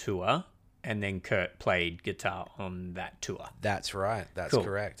 solo tour, and then Kurt played guitar on that tour. That's right. That's cool.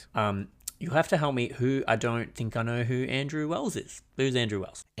 Correct. You have to help me. I don't think I know who Andrew Wells is. Who's Andrew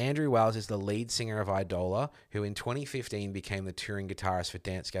Wells? Andrew Wells is the lead singer of Idola, who in 2015 became the touring guitarist for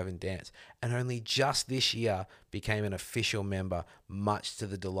Dance Gavin Dance, and only just this year became an official member, much to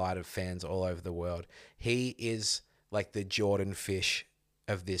the delight of fans all over the world. He is like the Jordan Fish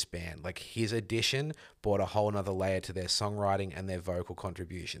of this band. Like, his addition brought a whole nother layer to their songwriting and their vocal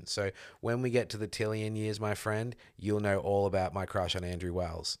contributions. So when we get to the Tillian years, my friend, you'll know all about my crush on Andrew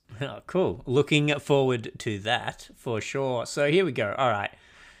Wells. Oh, cool. Looking forward to that for sure. So here we go. All right.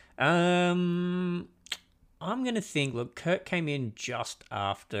 I'm going to think, look, Kurt came in just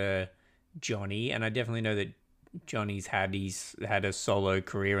after Johnny, and I definitely know that Johnny's had a solo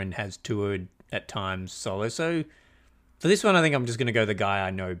career and has toured at times solo. So for this one, I think I'm just going to go the guy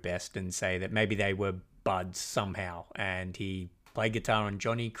I know best and say that maybe they were buds somehow, and he played guitar on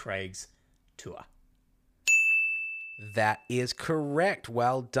Johnny Craig's tour. That is correct.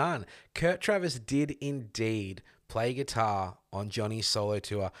 Well done. Kurt Travis did indeed play guitar on Johnny's solo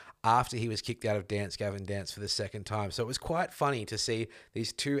tour after he was kicked out of Dance Gavin Dance for the second time. So it was quite funny to see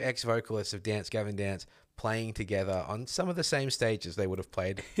these 2 ex-vocalists of Dance Gavin Dance playing together on some of the same stages they would have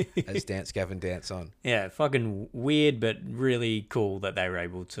played as Dance Gavin Dance on. Yeah, fucking weird, but really cool that they were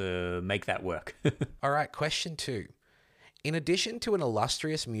able to make that work. All right, question 2. In addition to an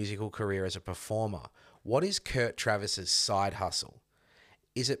illustrious musical career as a performer, what is Kurt Travis's side hustle?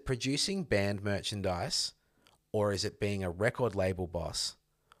 Is it producing band merchandise, or is it being a record label boss,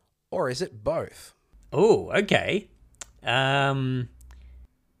 or is it both? Oh, okay.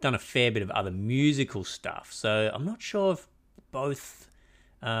 Done a fair bit of other musical stuff, so I'm not sure if both.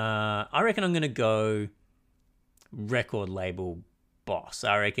 I reckon I'm going to go record label boss.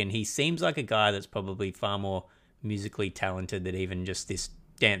 I reckon he seems like a guy that's probably far more musically talented than even just this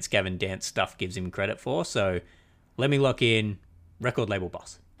Dance Gavin Dance stuff gives him credit for. So let me lock in record label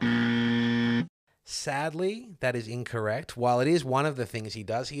boss. Sadly, that is incorrect. While it is one of the things he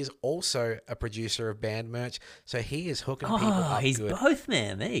does, he is also a producer of band merch. So he is hooking people up he's good. both,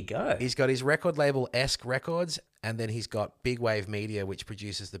 man. There you go. He's got his record label Esk Records, and then he's got Big Wave Media, which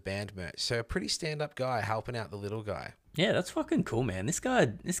produces the band merch. So a pretty stand-up guy helping out the little guy. Yeah, that's fucking cool, man. This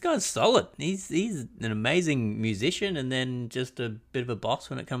guy's solid. He's an amazing musician, and then just a bit of a boss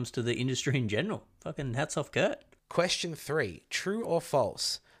when it comes to the industry in general. Fucking hats off, Kurt. Question 3. True or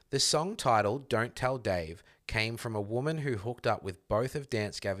false? The song title, Don't Tell Dave, came from a woman who hooked up with both of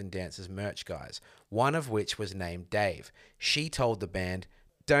Dance Gavin Dance's merch guys, one of which was named Dave. She told the band,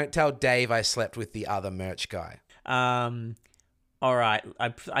 "Don't tell Dave I slept with the other merch guy." All right.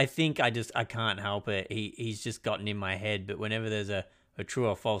 I think I can't help it. He's just gotten in my head, but whenever there's a true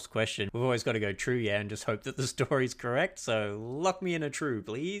or false question, we've always got to go true, yeah, and just hope that the story's correct. So lock me in a true,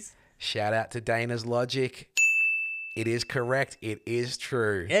 please. Shout out to Dana's logic. It is correct. It is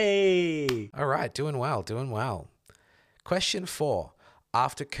true. Yay! All right, doing well, doing well. Question 4.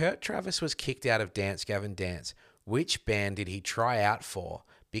 After Kurt Travis was kicked out of Dance Gavin Dance, which band did he try out for,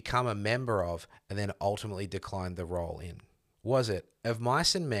 become a member of, and then ultimately decline the role in? Was it Of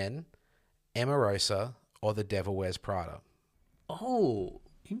Mice and Men, Emarosa, or The Devil Wears Prada? Oh,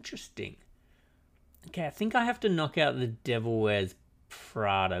 interesting. Okay, I think I have to knock out The Devil Wears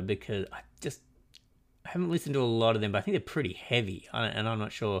Prada because I haven't listened to a lot of them, but I think they're pretty heavy, and I'm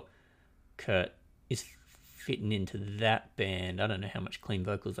not sure Kurt is fitting into that band. I don't know how much clean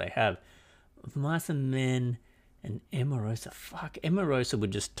vocals they have. Of Mice and Men and Emarosa. Fuck, Emarosa would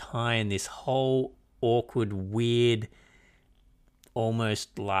just tie in this whole awkward, weird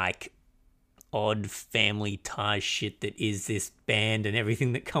almost like odd family ties shit that is this band and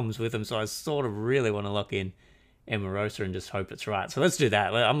everything that comes with them. So I sort of really want to lock in Emarosa and just hope it's right. So let's do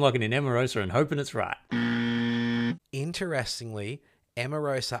that. I'm locking in Emarosa and hoping it's right. Interestingly,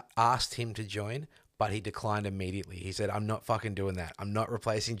 Emarosa asked him to join, but he declined immediately. He said, I'm not fucking doing that. I'm not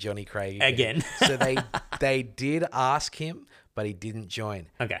replacing Johnny Craig again. So they did ask him, but he didn't join.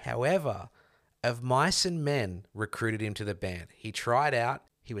 Okay. However, Of Mice and Men recruited him to the band. He tried out.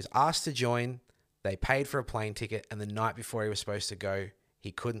 He was asked to join. They paid for a plane ticket. And the night before he was supposed to go,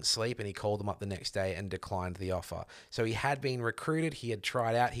 he couldn't sleep and he called them up the next day and declined the offer. So he had been recruited. He had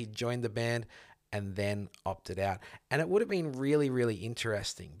tried out. He joined the band and then opted out. And it would have been really, really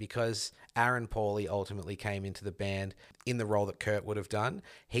interesting because Aaron Pauley ultimately came into the band in the role that Kurt would have done.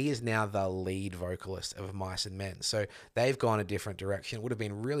 He is now the lead vocalist of Mice and Men. So they've gone a different direction. It would have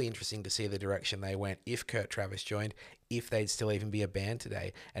been really interesting to see the direction they went if Kurt Travis joined, if they'd still even be a band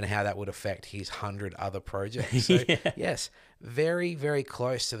today, and how that would affect his 100 other projects. So yes, very, very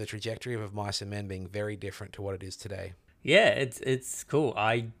close to the trajectory of Mice and Men being very different to what it is today. Yeah, it's cool.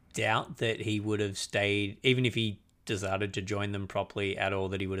 I doubt that he would have stayed, even if he decided to join them properly at all,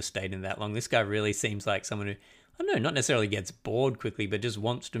 that he would have stayed in that long. This guy really seems like someone who, I don't know, not necessarily gets bored quickly, but just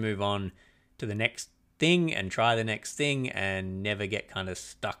wants to move on to the next thing and try the next thing and never get kind of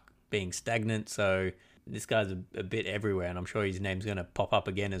stuck being stagnant. So this guy's a bit everywhere, and I'm sure his name's going to pop up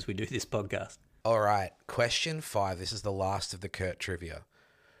again as we do this podcast. All right, question 5. This is the last of the Kurt trivia.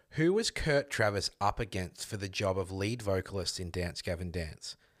 Who was Kurt Travis up against for the job of lead vocalist in Dance Gavin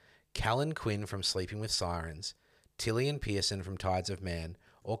Dance? Callan Quinn from Sleeping with Sirens, Tillian Pearson from Tides of Man,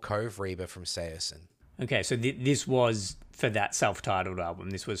 or Cove Reba from Seosin? Okay, so this was for that self-titled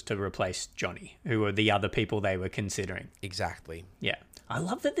album. This was to replace Johnny, who were the other people they were considering. Exactly. Yeah. I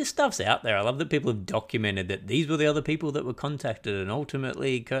love that this stuff's out there. I love that people have documented that these were the other people that were contacted and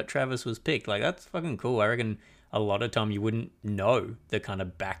ultimately Kurt Travis was picked. Like, that's fucking cool. I reckon a lot of time you wouldn't know the kind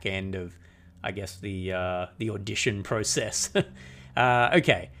of back end of, I guess, the audition process.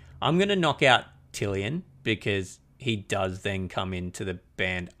 Okay, I'm going to knock out Tillian because he does then come into the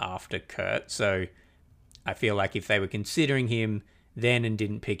band after Kurt. So I feel like if they were considering him then and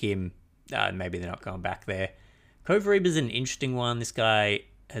didn't pick him, maybe they're not going back there. Cove Reba's an interesting one. This guy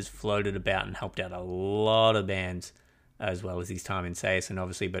has floated about and helped out a lot of bands as well as his time in Seosin,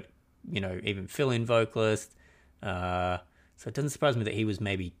 obviously, but, you know, even fill-in vocalist. So it doesn't surprise me that he was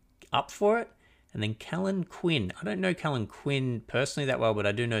maybe up for it. And then Callan Quinn. I don't know Callan Quinn personally that well, but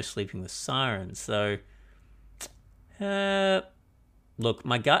I do know Sleeping with Sirens. So, look,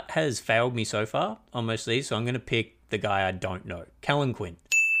 my gut has failed me so far on most of these, so I'm going to pick the guy I don't know. Callan Quinn.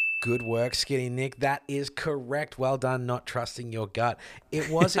 Good work, Skinny Nick. That is correct. Well done not trusting your gut. It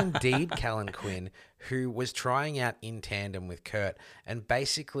was indeed Callan Quinn who was trying out in tandem with Kurt. And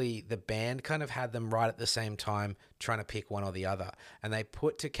basically, the band kind of had them right at the same time trying to pick one or the other. And they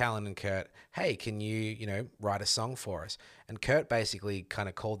put to Callan and Kurt, hey, can you write a song for us? And Kurt basically kind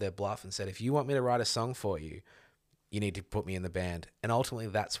of called their bluff and said, if you want me to write a song for you, you need to put me in the band. And ultimately,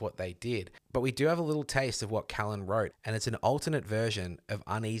 that's what they did. But we do have a little taste of what Callan wrote, and it's an alternate version of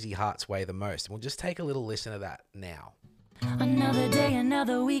Uneasy Hearts Weigh the Most. And we'll just take a little listen to that now. Another day,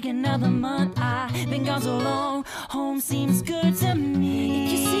 another week, another month. I've been gone so long, home seems good to me.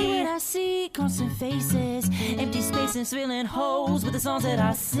 If you see what I see, constant faces, empty spaces, filling holes with the songs that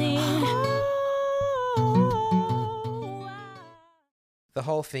I sing. The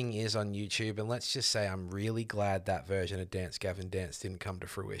whole thing is on YouTube, and let's just say I'm really glad that version of Dance Gavin Dance didn't come to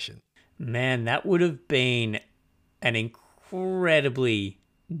fruition. Man, that would have been an incredibly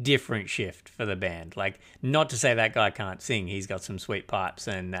different shift for the band. Like, not to say that guy can't sing, he's got some sweet pipes,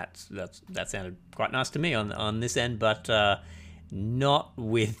 and that sounded quite nice to me on this end, but not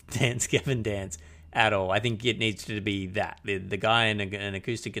with Dance Gavin Dance at all. I think it needs to be that the guy in an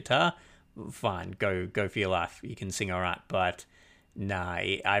acoustic guitar, fine, go for your life, you can sing all right, but nah,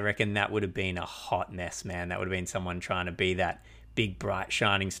 I reckon that would have been a hot mess, man. That would have been someone trying to be that big, bright,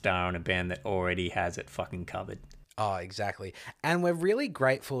 shining star on a band that already has it fucking covered. Oh, exactly. And we're really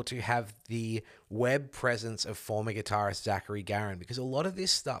grateful to have the web presence of former guitarist Zachary Garron, because a lot of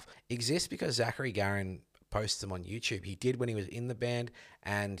this stuff exists because Zachary Garron posts them on YouTube. He did when he was in the band,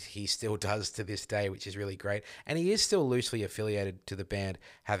 and he still does to this day, which is really great. And he is still loosely affiliated to the band,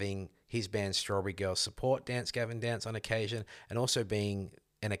 having his band Strawberry Girls support Dance Gavin Dance on occasion, and also being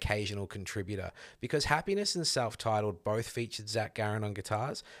an occasional contributor, because Happiness and Self-Titled both featured Zach Garron on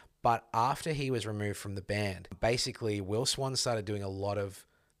guitars. But after he was removed from the band, basically Will Swan started doing a lot of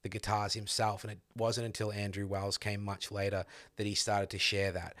the guitars himself, and it wasn't until Andrew Wells came much later that he started to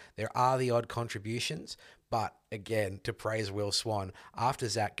share that. There are the odd contributions, but again, to praise Will Swan, after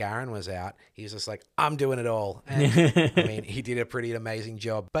Zach Garron was out, he was just like, I'm doing it all. And I mean, he did a pretty amazing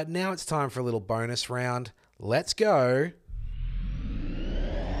job. But now it's time for a little bonus round. Let's go.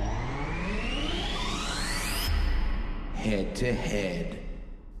 Head to head.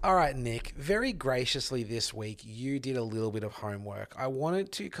 All right, Nick, very graciously this week, you did a little bit of homework. I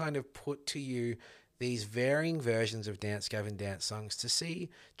wanted to kind of put to you these varying versions of Dance Gavin Dance songs to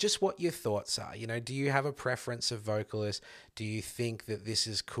see just what your thoughts are. You know, do you have a preference of vocalist? Do you think that this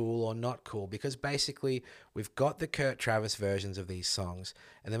is cool or not cool? Because basically, we've got the Kurt Travis versions of these songs,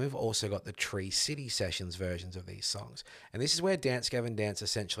 and then we've also got the Tree City Sessions versions of these songs. And this is where Dance Gavin Dance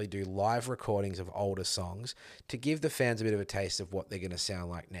essentially do live recordings of older songs to give the fans a bit of a taste of what they're going to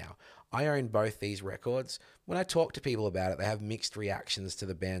sound like now. I own both these records. When I talk to people about it, they have mixed reactions to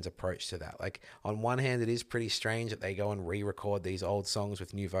the band's approach to that. Like, on one hand, it is pretty strange that they go and re-record these old songs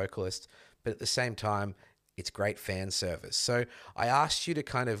with new vocalists, but at the same time, it's great fan service. So I asked you to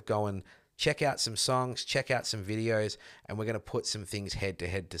kind of go and check out some songs, check out some videos, and we're going to put some things head to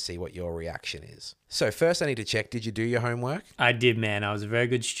head to see what your reaction is. So first I need to check, did you do your homework? I did, man. I was a very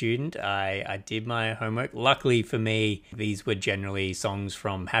good student. I did my homework. Luckily for me, these were generally songs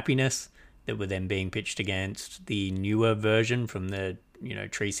from Happiness that were then being pitched against the newer version from the,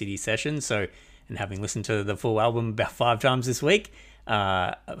 Tree City Sessions. So, and having listened to the full album about 5 times this week,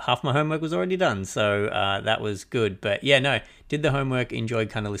 half my homework was already done, so that was good. But yeah, no, did the homework,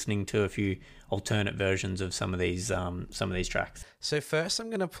 enjoyed kind of listening to a few alternate versions of some of these tracks. So first I'm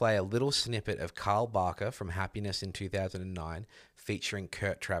going to play a little snippet of Carl Barker from Happiness in 2009 featuring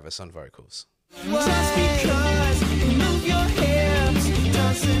Kurt Travis on vocals. Just because you move your hips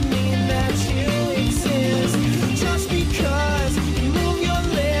doesn't mean that you exist. Just because you move your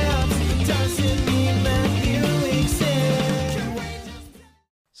lips doesn't mean that you exist.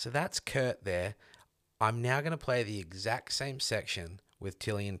 So that's Kurt there. I'm now going to play the exact same section with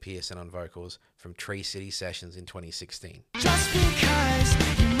Tillian Pearson on vocals from Tree City Sessions in 2016. Just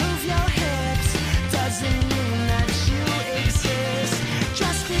because you move your hips doesn't mean that you exist.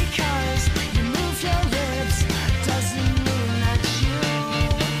 Just because you move your lips doesn't mean that you...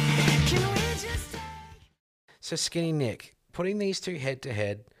 Can we just take... So Skinny Nick, putting these two head to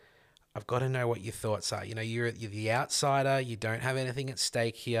head, I've got to know what your thoughts are. You're the outsider. You don't have anything at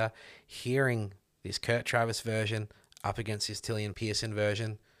stake here. Hearing this Kurt Travis version up against this Tillian Pearson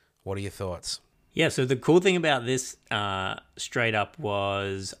version, what are your thoughts? Yeah, so the cool thing about this straight up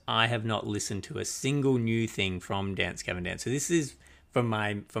was I have not listened to a single new thing from Dance Gavin Dance. So this is from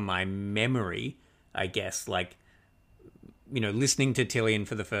my memory, I guess, like, listening to Tillian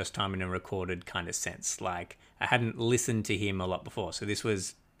for the first time in a recorded kind of sense. Like, I hadn't listened to him a lot before, so this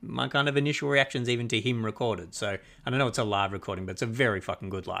was my kind of initial reactions even to him recorded. So I don't know, it's a live recording, but it's a very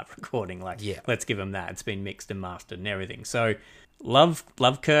fucking good live recording. Like, yeah, let's give him that. It's been mixed and mastered and everything. So love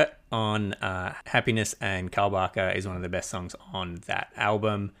Kurt on Happiness, and Carl Barker is one of the best songs on that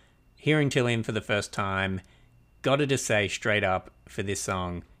album. Hearing Tillian for the first time, gotta just say straight up for this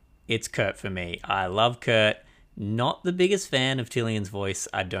song, it's Kurt for me. I love Kurt. Not the biggest fan of Tillian's voice,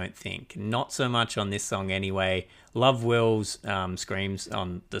 I don't think. Not so much on this song anyway. Love Will's screams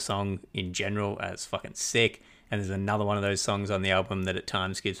on the song in general. It's fucking sick. And there's another one of those songs on the album that at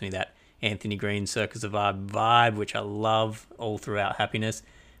times gives me that Anthony Green Circus of Art vibe, which I love all throughout Happiness.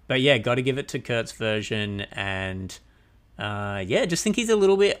 But yeah, got to give it to Kurt's version. And just think he's a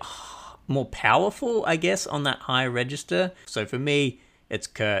little bit more powerful, I guess, on that high register. So for me, it's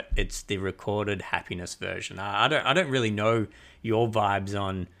Kurt. It's the recorded Happiness version. I don't really know your vibes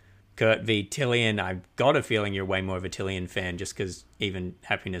on Kurt v. Tillian. I've got a feeling you're way more of a Tillian fan just because even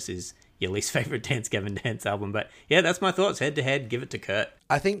Happiness is your least favorite Dance Gavin Dance album. But yeah, that's my thoughts. Head to head, give it to Kurt.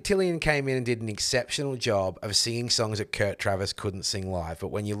 I think Tillian came in and did an exceptional job of singing songs that Kurt Travis couldn't sing live. But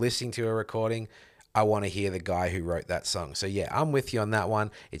when you're listening to a recording, I want to hear the guy who wrote that song. So yeah, I'm with you on that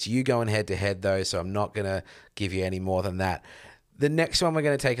one. It's you going head to head though, so I'm not going to give you any more than that. The next one we're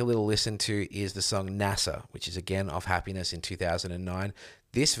going to take a little listen to is the song NASA, which is again off Happiness in 2009.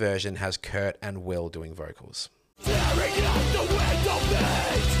 This version has Kurt and Will doing vocals.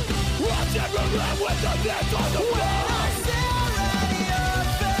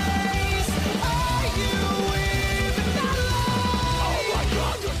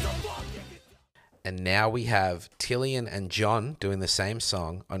 And now we have Tillian and John doing the same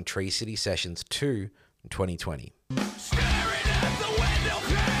song on Tree City Sessions 2 in 2020.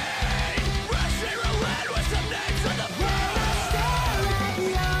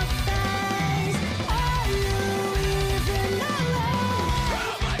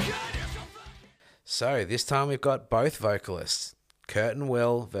 So this time we've got both vocalists, Kurt and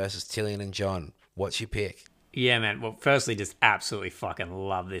Will versus Tillian and John. What's your pick? Yeah, man. Well, firstly, just absolutely fucking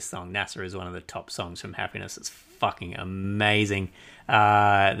love this song. NASA is one of the top songs from Happiness. It's fucking amazing.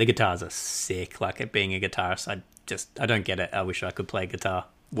 The guitars are sick. Like, it being a guitarist, I don't get it. I wish I could play guitar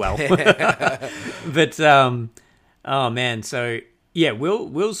well. But, oh man. So, yeah,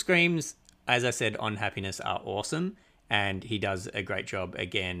 Will's screams, as I said, on Happiness are awesome. And he does a great job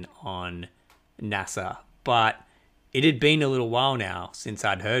again on NASA. But it had been a little while now since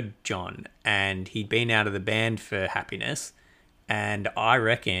I'd heard John, and he'd been out of the band for Happiness. And I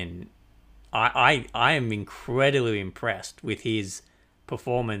reckon I am incredibly impressed with his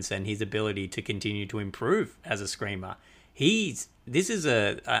performance and his ability to continue to improve as a screamer. This is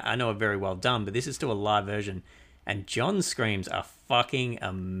I know very well done, but this is still a live version. And John's screams are fucking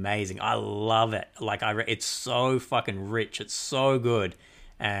amazing. I love it. Like, it's so fucking rich. It's so good.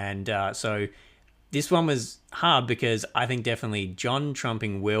 And so this one was hard because I think definitely John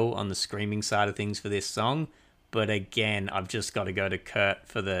trumping Will on the screaming side of things for this song. But again, I've just got to go to Kurt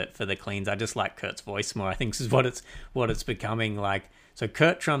for the cleans. I just like Kurt's voice more. I think this is what it's becoming like. So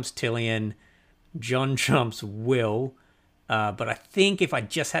Kurt trumps Tillian, John trumps Will. But I think if I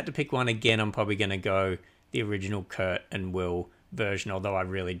just had to pick one again, I'm probably going to go the original Kurt and Will version, although I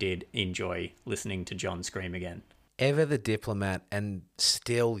really did enjoy listening to John scream again. Ever the diplomat, and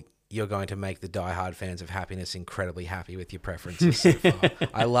still you're going to make the diehard fans of Happiness incredibly happy with your preferences so far.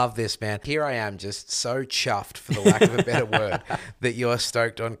 I love this, man. Here I am, just so chuffed, for the lack of a better word, that you're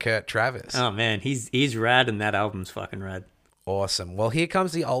stoked on Kurt Travis. Oh man, he's rad, and that album's fucking rad. Awesome. Well, here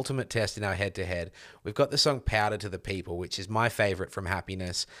comes the ultimate test in our head-to-head. We've got the song Powder to the People, which is my favorite from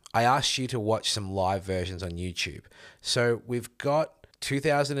Happiness. I asked you to watch some live versions on YouTube. So we've got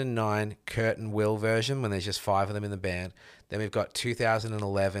 2009 Kurt and Will version, when there's just 5 of them in the band. Then we've got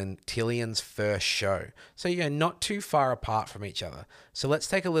 2011 Tillian's first show. So, not too far apart from each other. So let's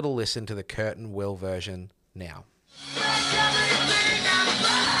take a little listen to the Kurt and Will version now.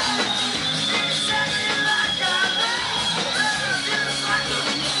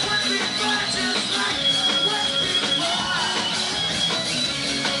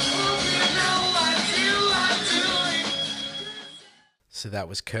 So that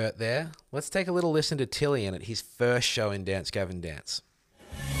was Kurt there. Let's take a little listen to Tillian at his first show in Dance Gavin Dance.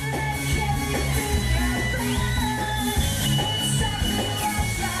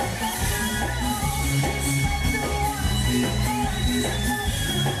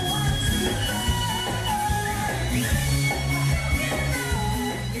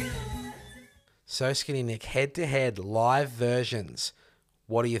 So Skinny Nick, head-to-head live versions.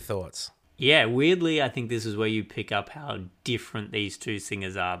 What are your thoughts? Yeah, weirdly, I think this is where you pick up how different these two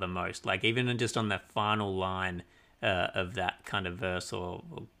singers are the most. Like, even just on that final line of that kind of verse or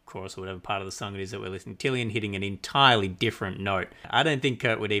chorus or whatever part of the song it is that we're listening, Tillian hitting an entirely different note. I don't think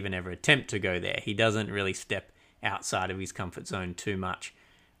Kurt would even ever attempt to go there. He doesn't really step outside of his comfort zone too much.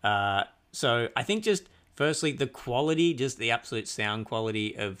 So I think just, firstly, the quality, just the absolute sound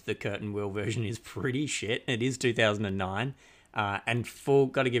quality of the Kurt and Will version is pretty shit. It is 2009. And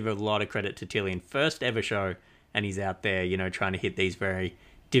got to give a lot of credit to Tillian. First ever show, and he's out there, trying to hit these very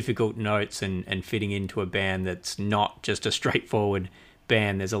difficult notes and fitting into a band that's not just a straightforward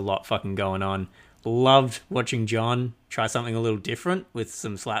band. There's a lot fucking going on. Loved watching John try something a little different with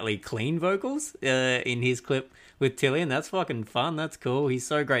some slightly clean vocals in his clip with Tillian. That's fucking fun. That's cool. He's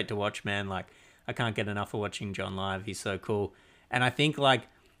so great to watch, man. Like, I can't get enough of watching John live. He's so cool. And I think, like,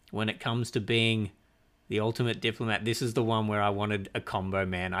 when it comes to being the ultimate diplomat, this is the one where I wanted a combo,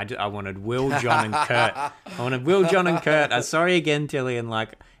 man. I wanted Will, John, and Kurt. I wanted Will, John, and Kurt. Sorry again, Tillian.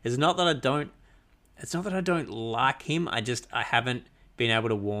 Like, it's not that I don't like him. I haven't been able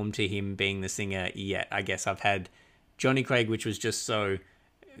to warm to him being the singer yet. I guess I've had Johnny Craig, which was just so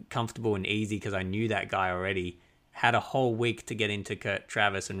comfortable and easy because I knew that guy already. Had a whole week to get into Kurt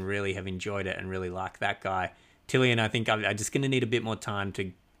Travis and really have enjoyed it and really like that guy. Tillian, I think I'm just going to need a bit more time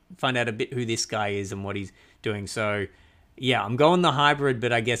to find out a bit who this guy is and what he's doing. So, yeah, I'm going the hybrid,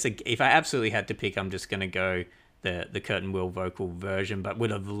 but I guess if I absolutely had to pick, I'm just going to go the Kurt and Will vocal version, but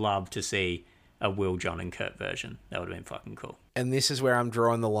would have loved to see a Will, John, and Kurt version. That would have been fucking cool. And this is where I'm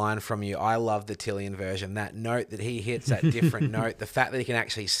drawing the line from you. I love the Tillian version. That note that he hits, that different note, the fact that he can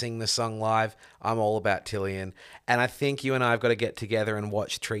actually sing the song live, I'm all about Tillian. And I think you and I have got to get together and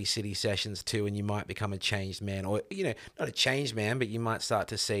watch Tree City Sessions too, and you might become a changed man. Or, not a changed man, but you might start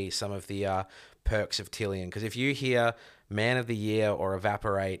to see some of the perks of Tillian. Because if you hear Man of the Year or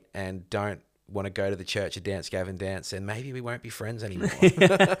Evaporate and don't want to go to the Church of Dance Gavin Dance, and maybe we won't be friends anymore.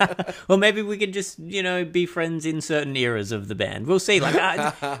 Well, maybe we could just, be friends in certain eras of the band. We'll see.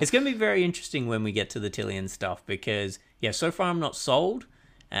 It's going to be very interesting when we get to the Tillian stuff because, so far I'm not sold,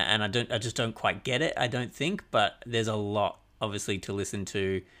 and I just don't quite get it, I don't think, but there's a lot, obviously, to listen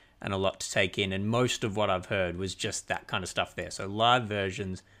to and a lot to take in, and most of what I've heard was just that kind of stuff there. So live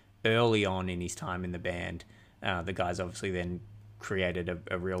versions early on in his time in the band. The guys obviously then created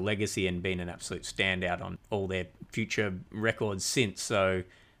a real legacy and been an absolute standout on all their future records since. So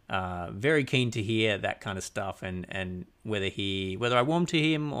very keen to hear that kind of stuff and whether I warm to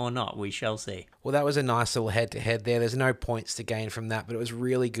him or not, we shall see. Well, that was a nice little head-to-head there. There's no points to gain from that, but it was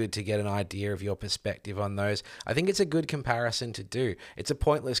really good to get an idea of your perspective on those. I think it's a good comparison to do. It's a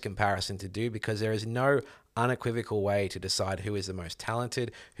pointless comparison to do because there is no unequivocal way to decide who is the most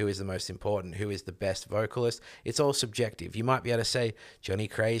talented, who is the most important, who is the best vocalist. It's all subjective. You might be able to say Johnny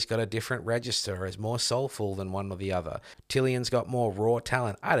Craig's got a different register or is more soulful than one or the other. Tillian's got more raw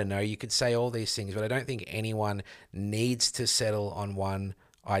talent. I don't know. You could say all these things, but I don't think anyone needs to settle on one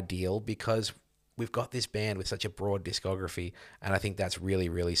ideal because we've got this band with such a broad discography, and I think that's really,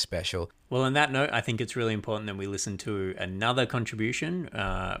 really special. Well, on that note, I think it's really important that we listen to another contribution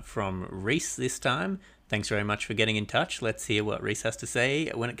from Reese this time. Thanks very much for getting in touch. Let's hear what Reese has to say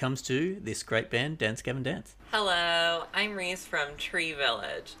when it comes to this great band, Dance Gavin Dance. Hello, I'm Reese from Tree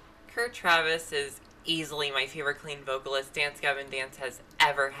Village. Kurt Travis is easily my favorite clean vocalist Dance Gavin Dance has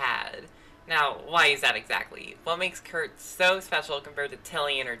ever had. Now, why is that exactly? What makes Kurt so special compared to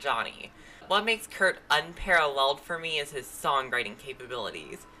Tillian or Johnny? What makes Kurt unparalleled for me is his songwriting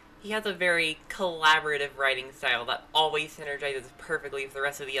capabilities. He has a very collaborative writing style that always synergizes perfectly with the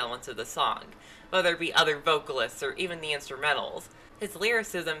rest of the elements of the song, whether it be other vocalists or even the instrumentals. His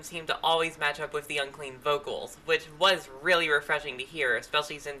lyricism seemed to always match up with the unclean vocals, which was really refreshing to hear,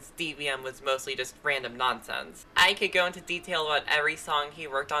 especially since DBM was mostly just random nonsense. I could go into detail about every song he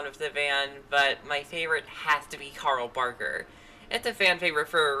worked on with the band, but my favorite has to be Carl Barker. It's a fan favorite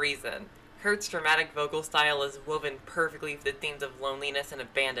for a reason. Kurt's dramatic vocal style is woven perfectly with the themes of loneliness and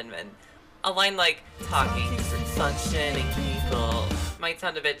abandonment. A line like, "talking for function and people," might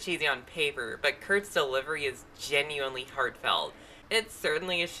sound a bit cheesy on paper, but Kurt's delivery is genuinely heartfelt. It's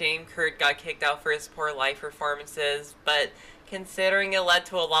certainly a shame Kurt got kicked out for his poor live performances, but considering it led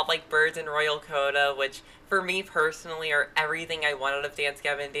to a lot like Birds and Royal Coda, which for me personally are everything I wanted of Dance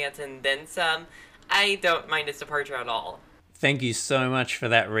Gavin Dance and then some, I don't mind his departure at all. Thank you so much for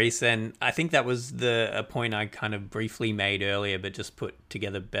that, Reese. And I think that was a point I kind of briefly made earlier, but just put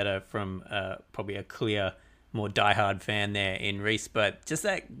together better from probably a clear, more diehard fan there in Reese. But just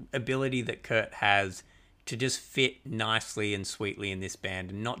that ability that Kurt has to just fit nicely and sweetly in this band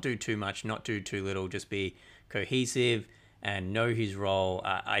and not do too much, not do too little, just be cohesive and know his role.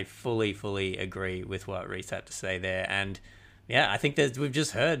 I fully agree with what Reese had to say there. And yeah, I think we've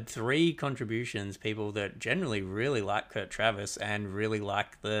just heard 3 contributions, people that generally really like Kurt Travis and really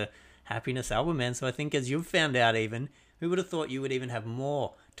like the Happiness album, man. So I think as you've found out even, who would have thought you would even have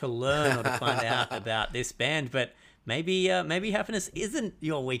more to learn or to find out about this band? But maybe Happiness isn't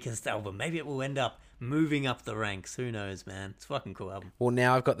your weakest album. Maybe it will end up moving up the ranks. Who knows, man? It's a fucking cool album. Well,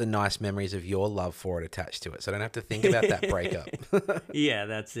 now I've got the nice memories of your love for it attached to it, so I don't have to think about that breakup. Yeah,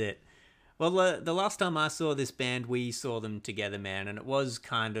 that's it. Well, the last time I saw this band, we saw them together, man, and it was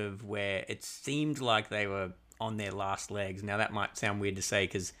kind of where it seemed like they were on their last legs. Now, that might sound weird to say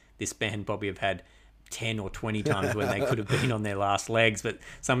because this band probably have had 10 or 20 times when they could have been on their last legs, but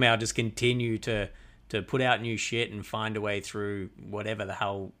somehow just continue to put out new shit and find a way through whatever the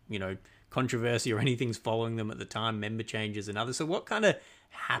hell, controversy or anything's following them at the time, member changes and others. So what kind of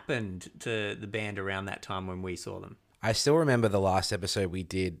happened to the band around that time when we saw them? I still remember the last episode we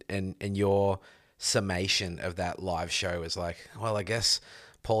did, and your summation of that live show was like, well, I guess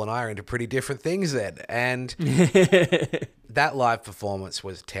Paul and I are into pretty different things then. And that live performance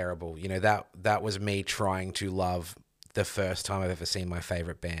was terrible. That was me trying to love the first time I've ever seen my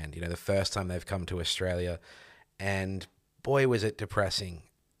favorite band, the first time they've come to Australia. And boy, was it depressing.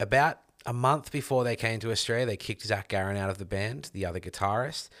 About a month before they came to Australia, they kicked Zach Garron out of the band, the other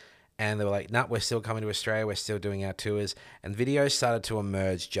guitarist. And they were like, nah, we're still coming to Australia. We're still doing our tours. And videos started to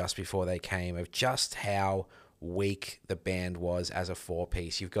emerge just before they came of just how weak the band was as a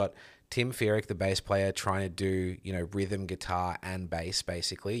 4-piece. You've got Tim Feerick, the bass player, trying to do, rhythm, guitar, and bass,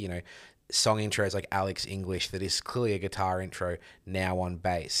 basically. Song intros like Alex English that is clearly a guitar intro now on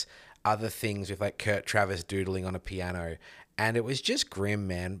bass. Other things with like Kurt Travis doodling on a piano. And it was just grim,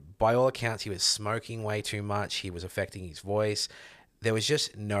 man. By all accounts, he was smoking way too much. He was affecting his voice. there was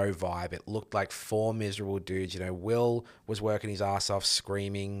just no vibe. It looked like four miserable dudes. Will was working his ass off,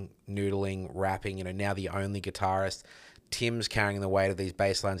 screaming, noodling, rapping, now the only guitarist. Tim's carrying the weight of these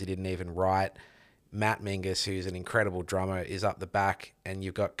bass lines he didn't even write. Matt Mingus, who's an incredible drummer, is up the back, and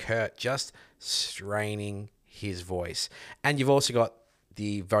you've got Kurt just straining his voice. And you've also got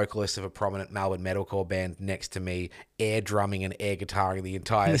the vocalist of a prominent Melbourne metalcore band next to me, air drumming and air guitaring the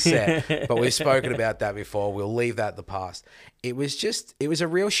entire set. But we've spoken about that before. We'll leave that in the past. It was a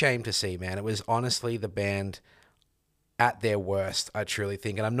real shame to see, man. It was honestly the band at their worst, I truly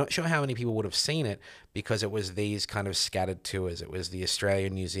think. And I'm not sure how many people would have seen it because it was these kind of scattered tours. It was the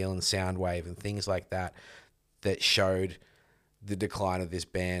Australian, New Zealand Soundwave and things like that that showed the decline of this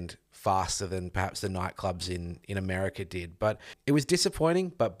band faster than perhaps the nightclubs in America did. But it was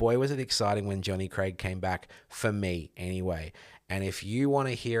disappointing, but boy, was it exciting when Johnny Craig came back, for me anyway. And if you want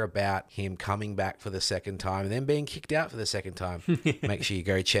to hear about him coming back for the second time and then being kicked out for the second time, make sure you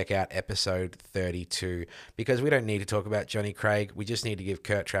go check out episode 32, because we don't need to talk about Johnny Craig. We just need to give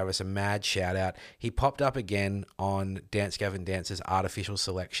Kurt Travis a mad shout out. He popped up again on Dance Gavin Dance's Artificial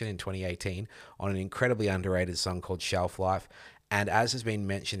Selection in 2018 on an incredibly underrated song called Shelf Life. And as has been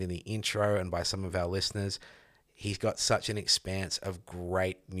mentioned in the intro and by some of our listeners, he's got such an expanse of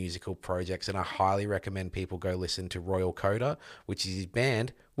great musical projects, and I highly recommend people go listen to Royal Coda, which is his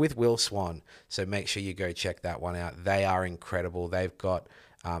band with Will Swan. So make sure you go check that one out. They are incredible. They've got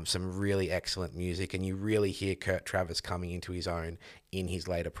some really excellent music, and you really hear Kurt Travis coming into his own in his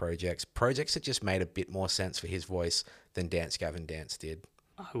later projects that just made a bit more sense for his voice than Dance Gavin Dance did.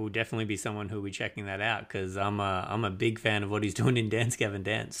 I will definitely be someone who will be checking that out, because I'm a big fan of what he's doing in Dance Gavin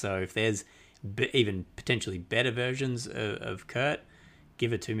Dance. So if there's even potentially better versions of Kurt,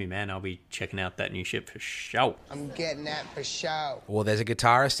 give it to me, man. I'll be checking out that new shit for sure. I'm getting that for sure. Well, there's a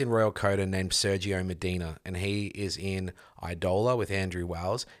guitarist in Royal Coda named Sergio Medina, and he is in Idola with Andrew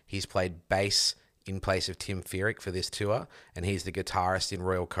Wells. He's played bass in place of Tim Furyk for this tour, and he's the guitarist in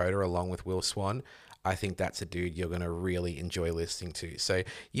Royal Coda along with Will Swan. I think that's a dude you're going to really enjoy listening to. So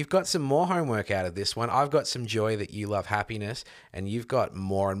you've got some more homework out of this one. I've got some Joy That You Love Happiness, and you've got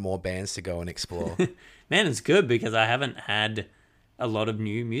more and more bands to go and explore. Man, it's good because I haven't had a lot of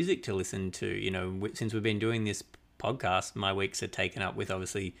new music to listen to. Since we've been doing this podcast, my weeks are taken up with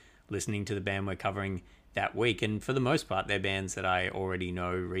obviously listening to the band we're covering that week. And for the most part, they're bands that I already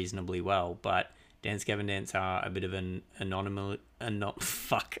know reasonably well. But Dance Gavin Dance are a bit of an anonymous...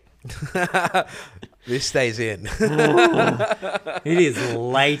 Fuck. This stays in. It is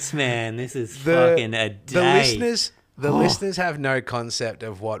late, man. This is fucking a day. The listeners have no concept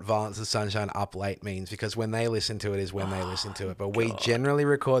of what Violence of Sunshine Up Late means, because when they listen to it is when they listen to it. But we generally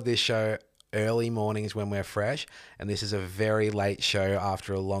record this show early mornings when we're fresh, and this is a very late show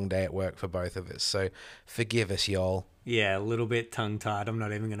after a long day at work for both of us. So forgive us, y'all. Yeah, a little bit tongue-tied. I'm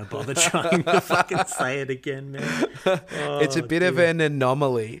not even going to bother trying to fucking say it again, man. It's a bit of an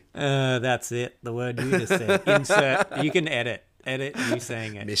anomaly. That's it. The word you just said. Insert. You can edit you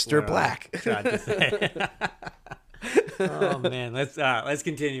saying it. Mr. Black. Tried to say it. Oh, man. Let's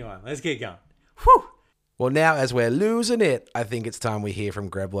continue on. Let's keep going. Whew. Well, now as we're losing it, I think it's time we hear from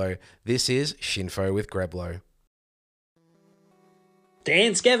Greblo. This is Shinfo with Greblo.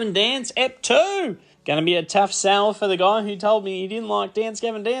 Dance Gavin Dance, Ep 2. Gonna be a tough sell for the guy who told me he didn't like Dance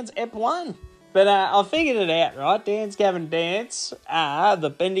Gavin Dance, Ep 1. But I figured it out, right? Dance Gavin Dance are the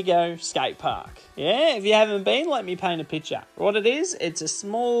Bendigo Skate Park. Yeah, if you haven't been, let me paint a picture. What it is, it's a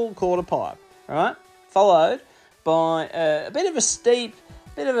small quarter pipe, right? Followed by a bit of a steep,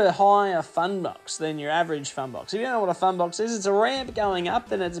 bit of a higher fun box than your average fun box. If you don't know what a fun box is, it's a ramp going up,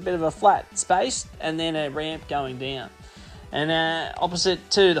 then it's a bit of a flat space, and then a ramp going down. And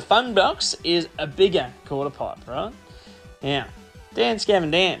opposite to the fun box is a bigger quarter pipe, right? Now, Dance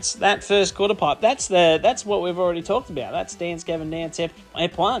Gavin Dance, that first quarter pipe, that's what we've already talked about. That's Dance Gavin Dance Ep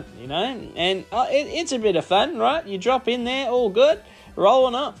 1, and it's a bit of fun, right? You drop in there, all good,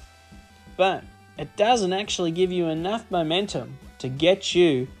 rolling off. But it doesn't actually give you enough momentum to get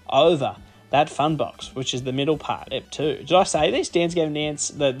you over that fun box, which is the middle part, Ep 2. Did I say this? Dance Gavin Dance,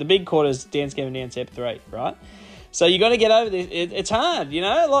 the big quarter's Dance Gavin Dance Ep 3, right? So you got to get over this. It's hard, you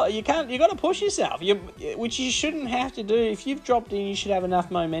got to push yourself, which you shouldn't have to do. If you've dropped in, you should have enough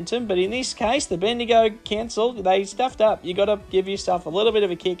momentum. But in this case, the Bendigo cancelled. They stuffed up. You got to give yourself a little bit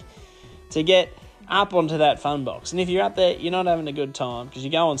of a kick to get up onto that fun box. And if you're up there, you're not having a good time because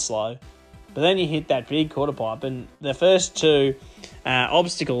you're going slow. But then you hit that big quarter pipe, and the first two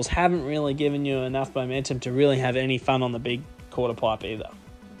obstacles haven't really given you enough momentum to really have any fun on the big quarter pipe either.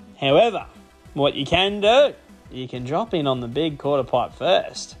 However, what you can do, you can drop in on the big quarter pipe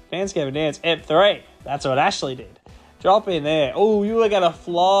first. Dance Gavin Dance Ep 3. That's what Ashley did. Drop in there. Oh, you are going to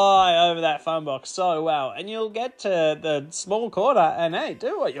fly over that phone box so well. And you'll get to the small quarter and, hey,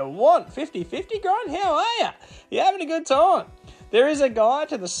 do what you want. 50-50 grind? How are you? You're having a good time. There is a guy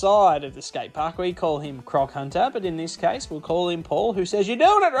to the side of the skate park. We call him Croc Hunter, but in this case, we'll call him Paul, who says, you're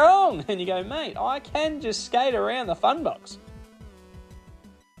doing it wrong. And you go, mate, I can just skate around the fun box.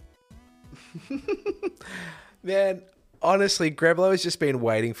 Man, honestly, Greblo has just been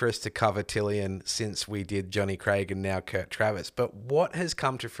waiting for us to cover Tillian since we did Johnny Craig and now Kurt Travis. But what has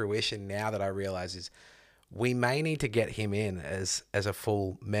come to fruition now that I realise is we may need to get him in as a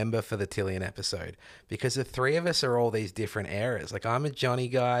full member for the Tillian episode, because the three of us are all these different eras. Like, I'm a Johnny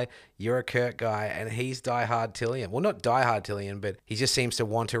guy, you're a Kurt guy, and he's diehard Tillian. Well, not diehard Tillian, but he just seems to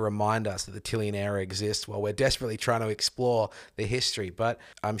want to remind us that the Tillian era exists while we're desperately trying to explore the history. But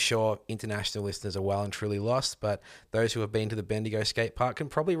I'm sure international listeners are well and truly lost, but those who have been to the Bendigo skate park can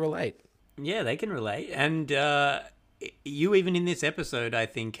probably relate. Yeah, they can relate. And you even in this episode, I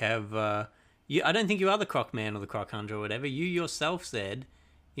think, have... I don't think you are the Croc Man or the Croc Hunter or whatever. You yourself said,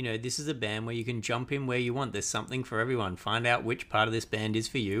 you know, this is a band where you can jump in where you want. There's something for everyone. Find out which part of this band is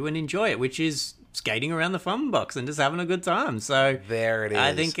for you and enjoy it, which is skating around the fun box and just having a good time. So there it is.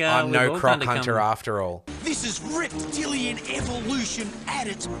 I think I'm no Croc Hunter after all. This is reptilian evolution at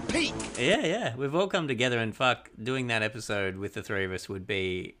its peak. Yeah. We've all come together, and fuck, doing that episode with the three of us would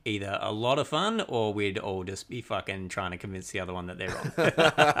be either a lot of fun or we'd all just be fucking trying to convince the other one that they're wrong.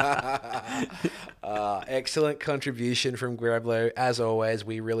 Excellent contribution from Greblo. As always,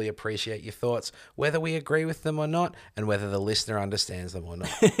 we really appreciate your thoughts, whether we agree with them or not, and whether the listener understands them or not.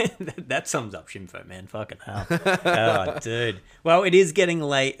 That sums up Shimfo, man. Fucking hell. Oh, dude. Well, it is getting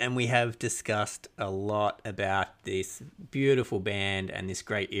late, and we have discussed a lot about this beautiful band and this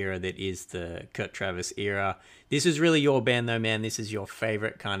great era that is the Kurt Travis era. This is really your band, though, man. This is your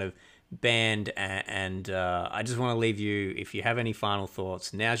favorite kind of band, and I just want to leave you, if you have any final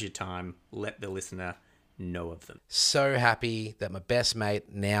thoughts, now's your time. Let the listener know of them. So happy that my best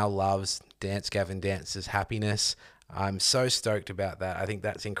mate now loves Dance Gavin Dance's Happiness. I'm so stoked about that. I think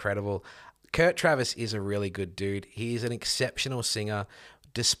that's incredible. Kurt Travis is a really good dude. He's an exceptional singer.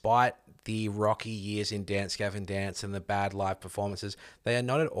 Despite the rocky years in Dance Gavin Dance and the bad live performances, they are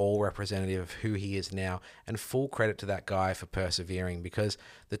not at all representative of who he is now, and full credit to that guy for persevering, because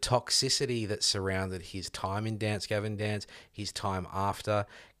the toxicity that surrounded his time in Dance Gavin Dance, his time after,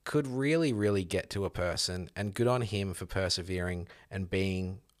 could really, really get to a person, and good on him for persevering and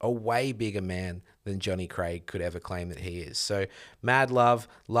being a way bigger man than Johnny Craig could ever claim that he is. So mad love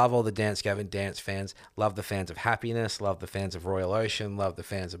all the Dance Gavin Dance fans, love the fans of Happiness, love the fans of Royal Ocean, love the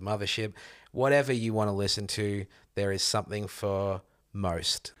fans of Mothership. Whatever you want to listen to, there is something for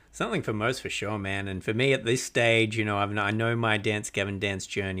most. Something for most, for sure, man. And for me at this stage, you know, I know my Dance Gavin Dance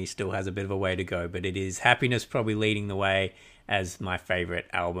journey still has a bit of a way to go, but it is Happiness probably leading the way as my favorite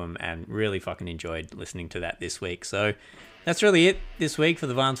album, and really fucking enjoyed listening to that this week. So that's really it this week for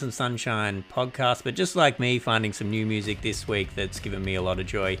the Violence and Sunshine podcast. But just like me finding some new music this week that's given me a lot of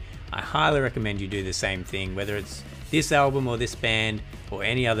joy, I highly recommend you do the same thing, whether it's this album or this band or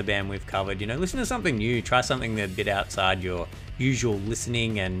any other band we've covered. You know, listen to something new, try something a bit outside your usual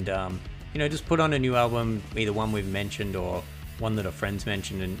listening, and you know, just put on a new album, either one we've mentioned or one that a friend's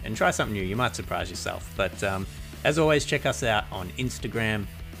mentioned, and try something new. You might surprise yourself. But as always, check us out on Instagram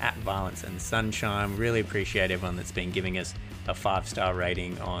at Violence and Sunshine. Really appreciate everyone that's been giving us a 5-star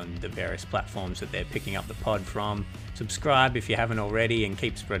rating on the various platforms that they're picking up the pod from. Subscribe if you haven't already, and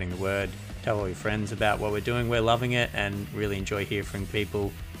keep spreading the word. Tell all your friends about what we're doing. We're loving it, and really enjoy hearing from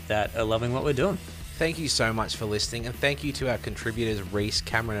people that are loving what we're doing. Thank you so much for listening, and thank you to our contributors Reese,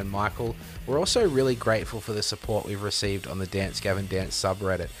 Cameron and Michael. We're also really grateful for the support we've received on the Dance Gavin Dance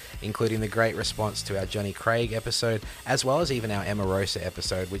subreddit, including the great response to our Johnny Craig episode, as well as even our Emarosa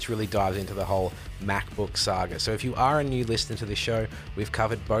episode, which really dives into the whole MacBook saga. So if you are a new listener to the show, we've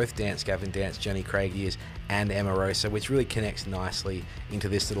covered both Dance Gavin Dance, Johnny Craig years, and Emarosa, which really connects nicely into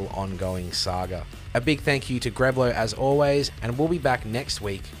this little ongoing saga. A big thank you to Greblo as always, and we'll be back next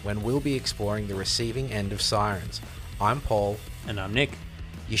week when we'll be exploring the receiving end of Sirens. I'm Paul. And I'm Nick.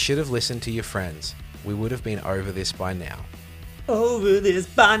 You should have listened to your friends. We would have been over this by now. Over this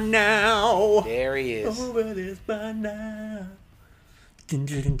by now. There he is. Over this by now.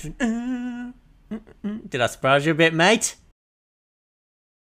 Did I surprise you a bit, mate?